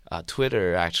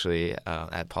 Twitter, actually,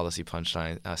 at Policy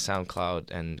Punchline, SoundCloud,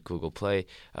 and Google Play.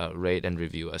 Rate and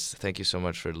review us. Thank you so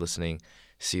much for listening.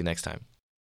 See you next time.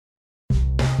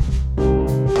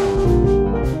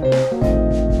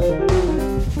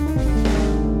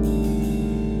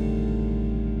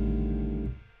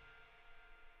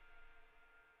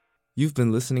 You've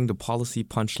been listening to Policy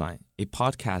Punchline, a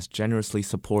podcast generously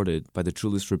supported by the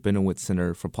Julius Rabinowitz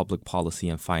Center for Public Policy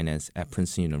and Finance at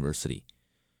Princeton University.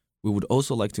 We would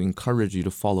also like to encourage you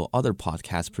to follow other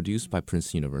podcasts produced by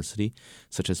Princeton University,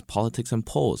 such as Politics and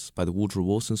Polls by the Woodrow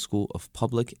Wilson School of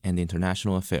Public and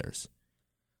International Affairs.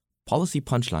 Policy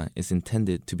Punchline is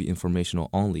intended to be informational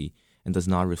only and does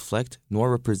not reflect nor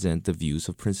represent the views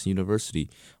of Princeton University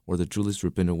or the Julius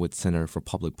Rabinowitz Center for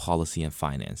Public Policy and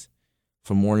Finance.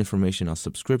 For more information on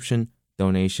subscription,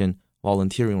 donation,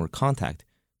 volunteering, or contact,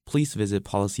 please visit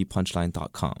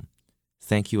policypunchline.com.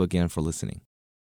 Thank you again for listening.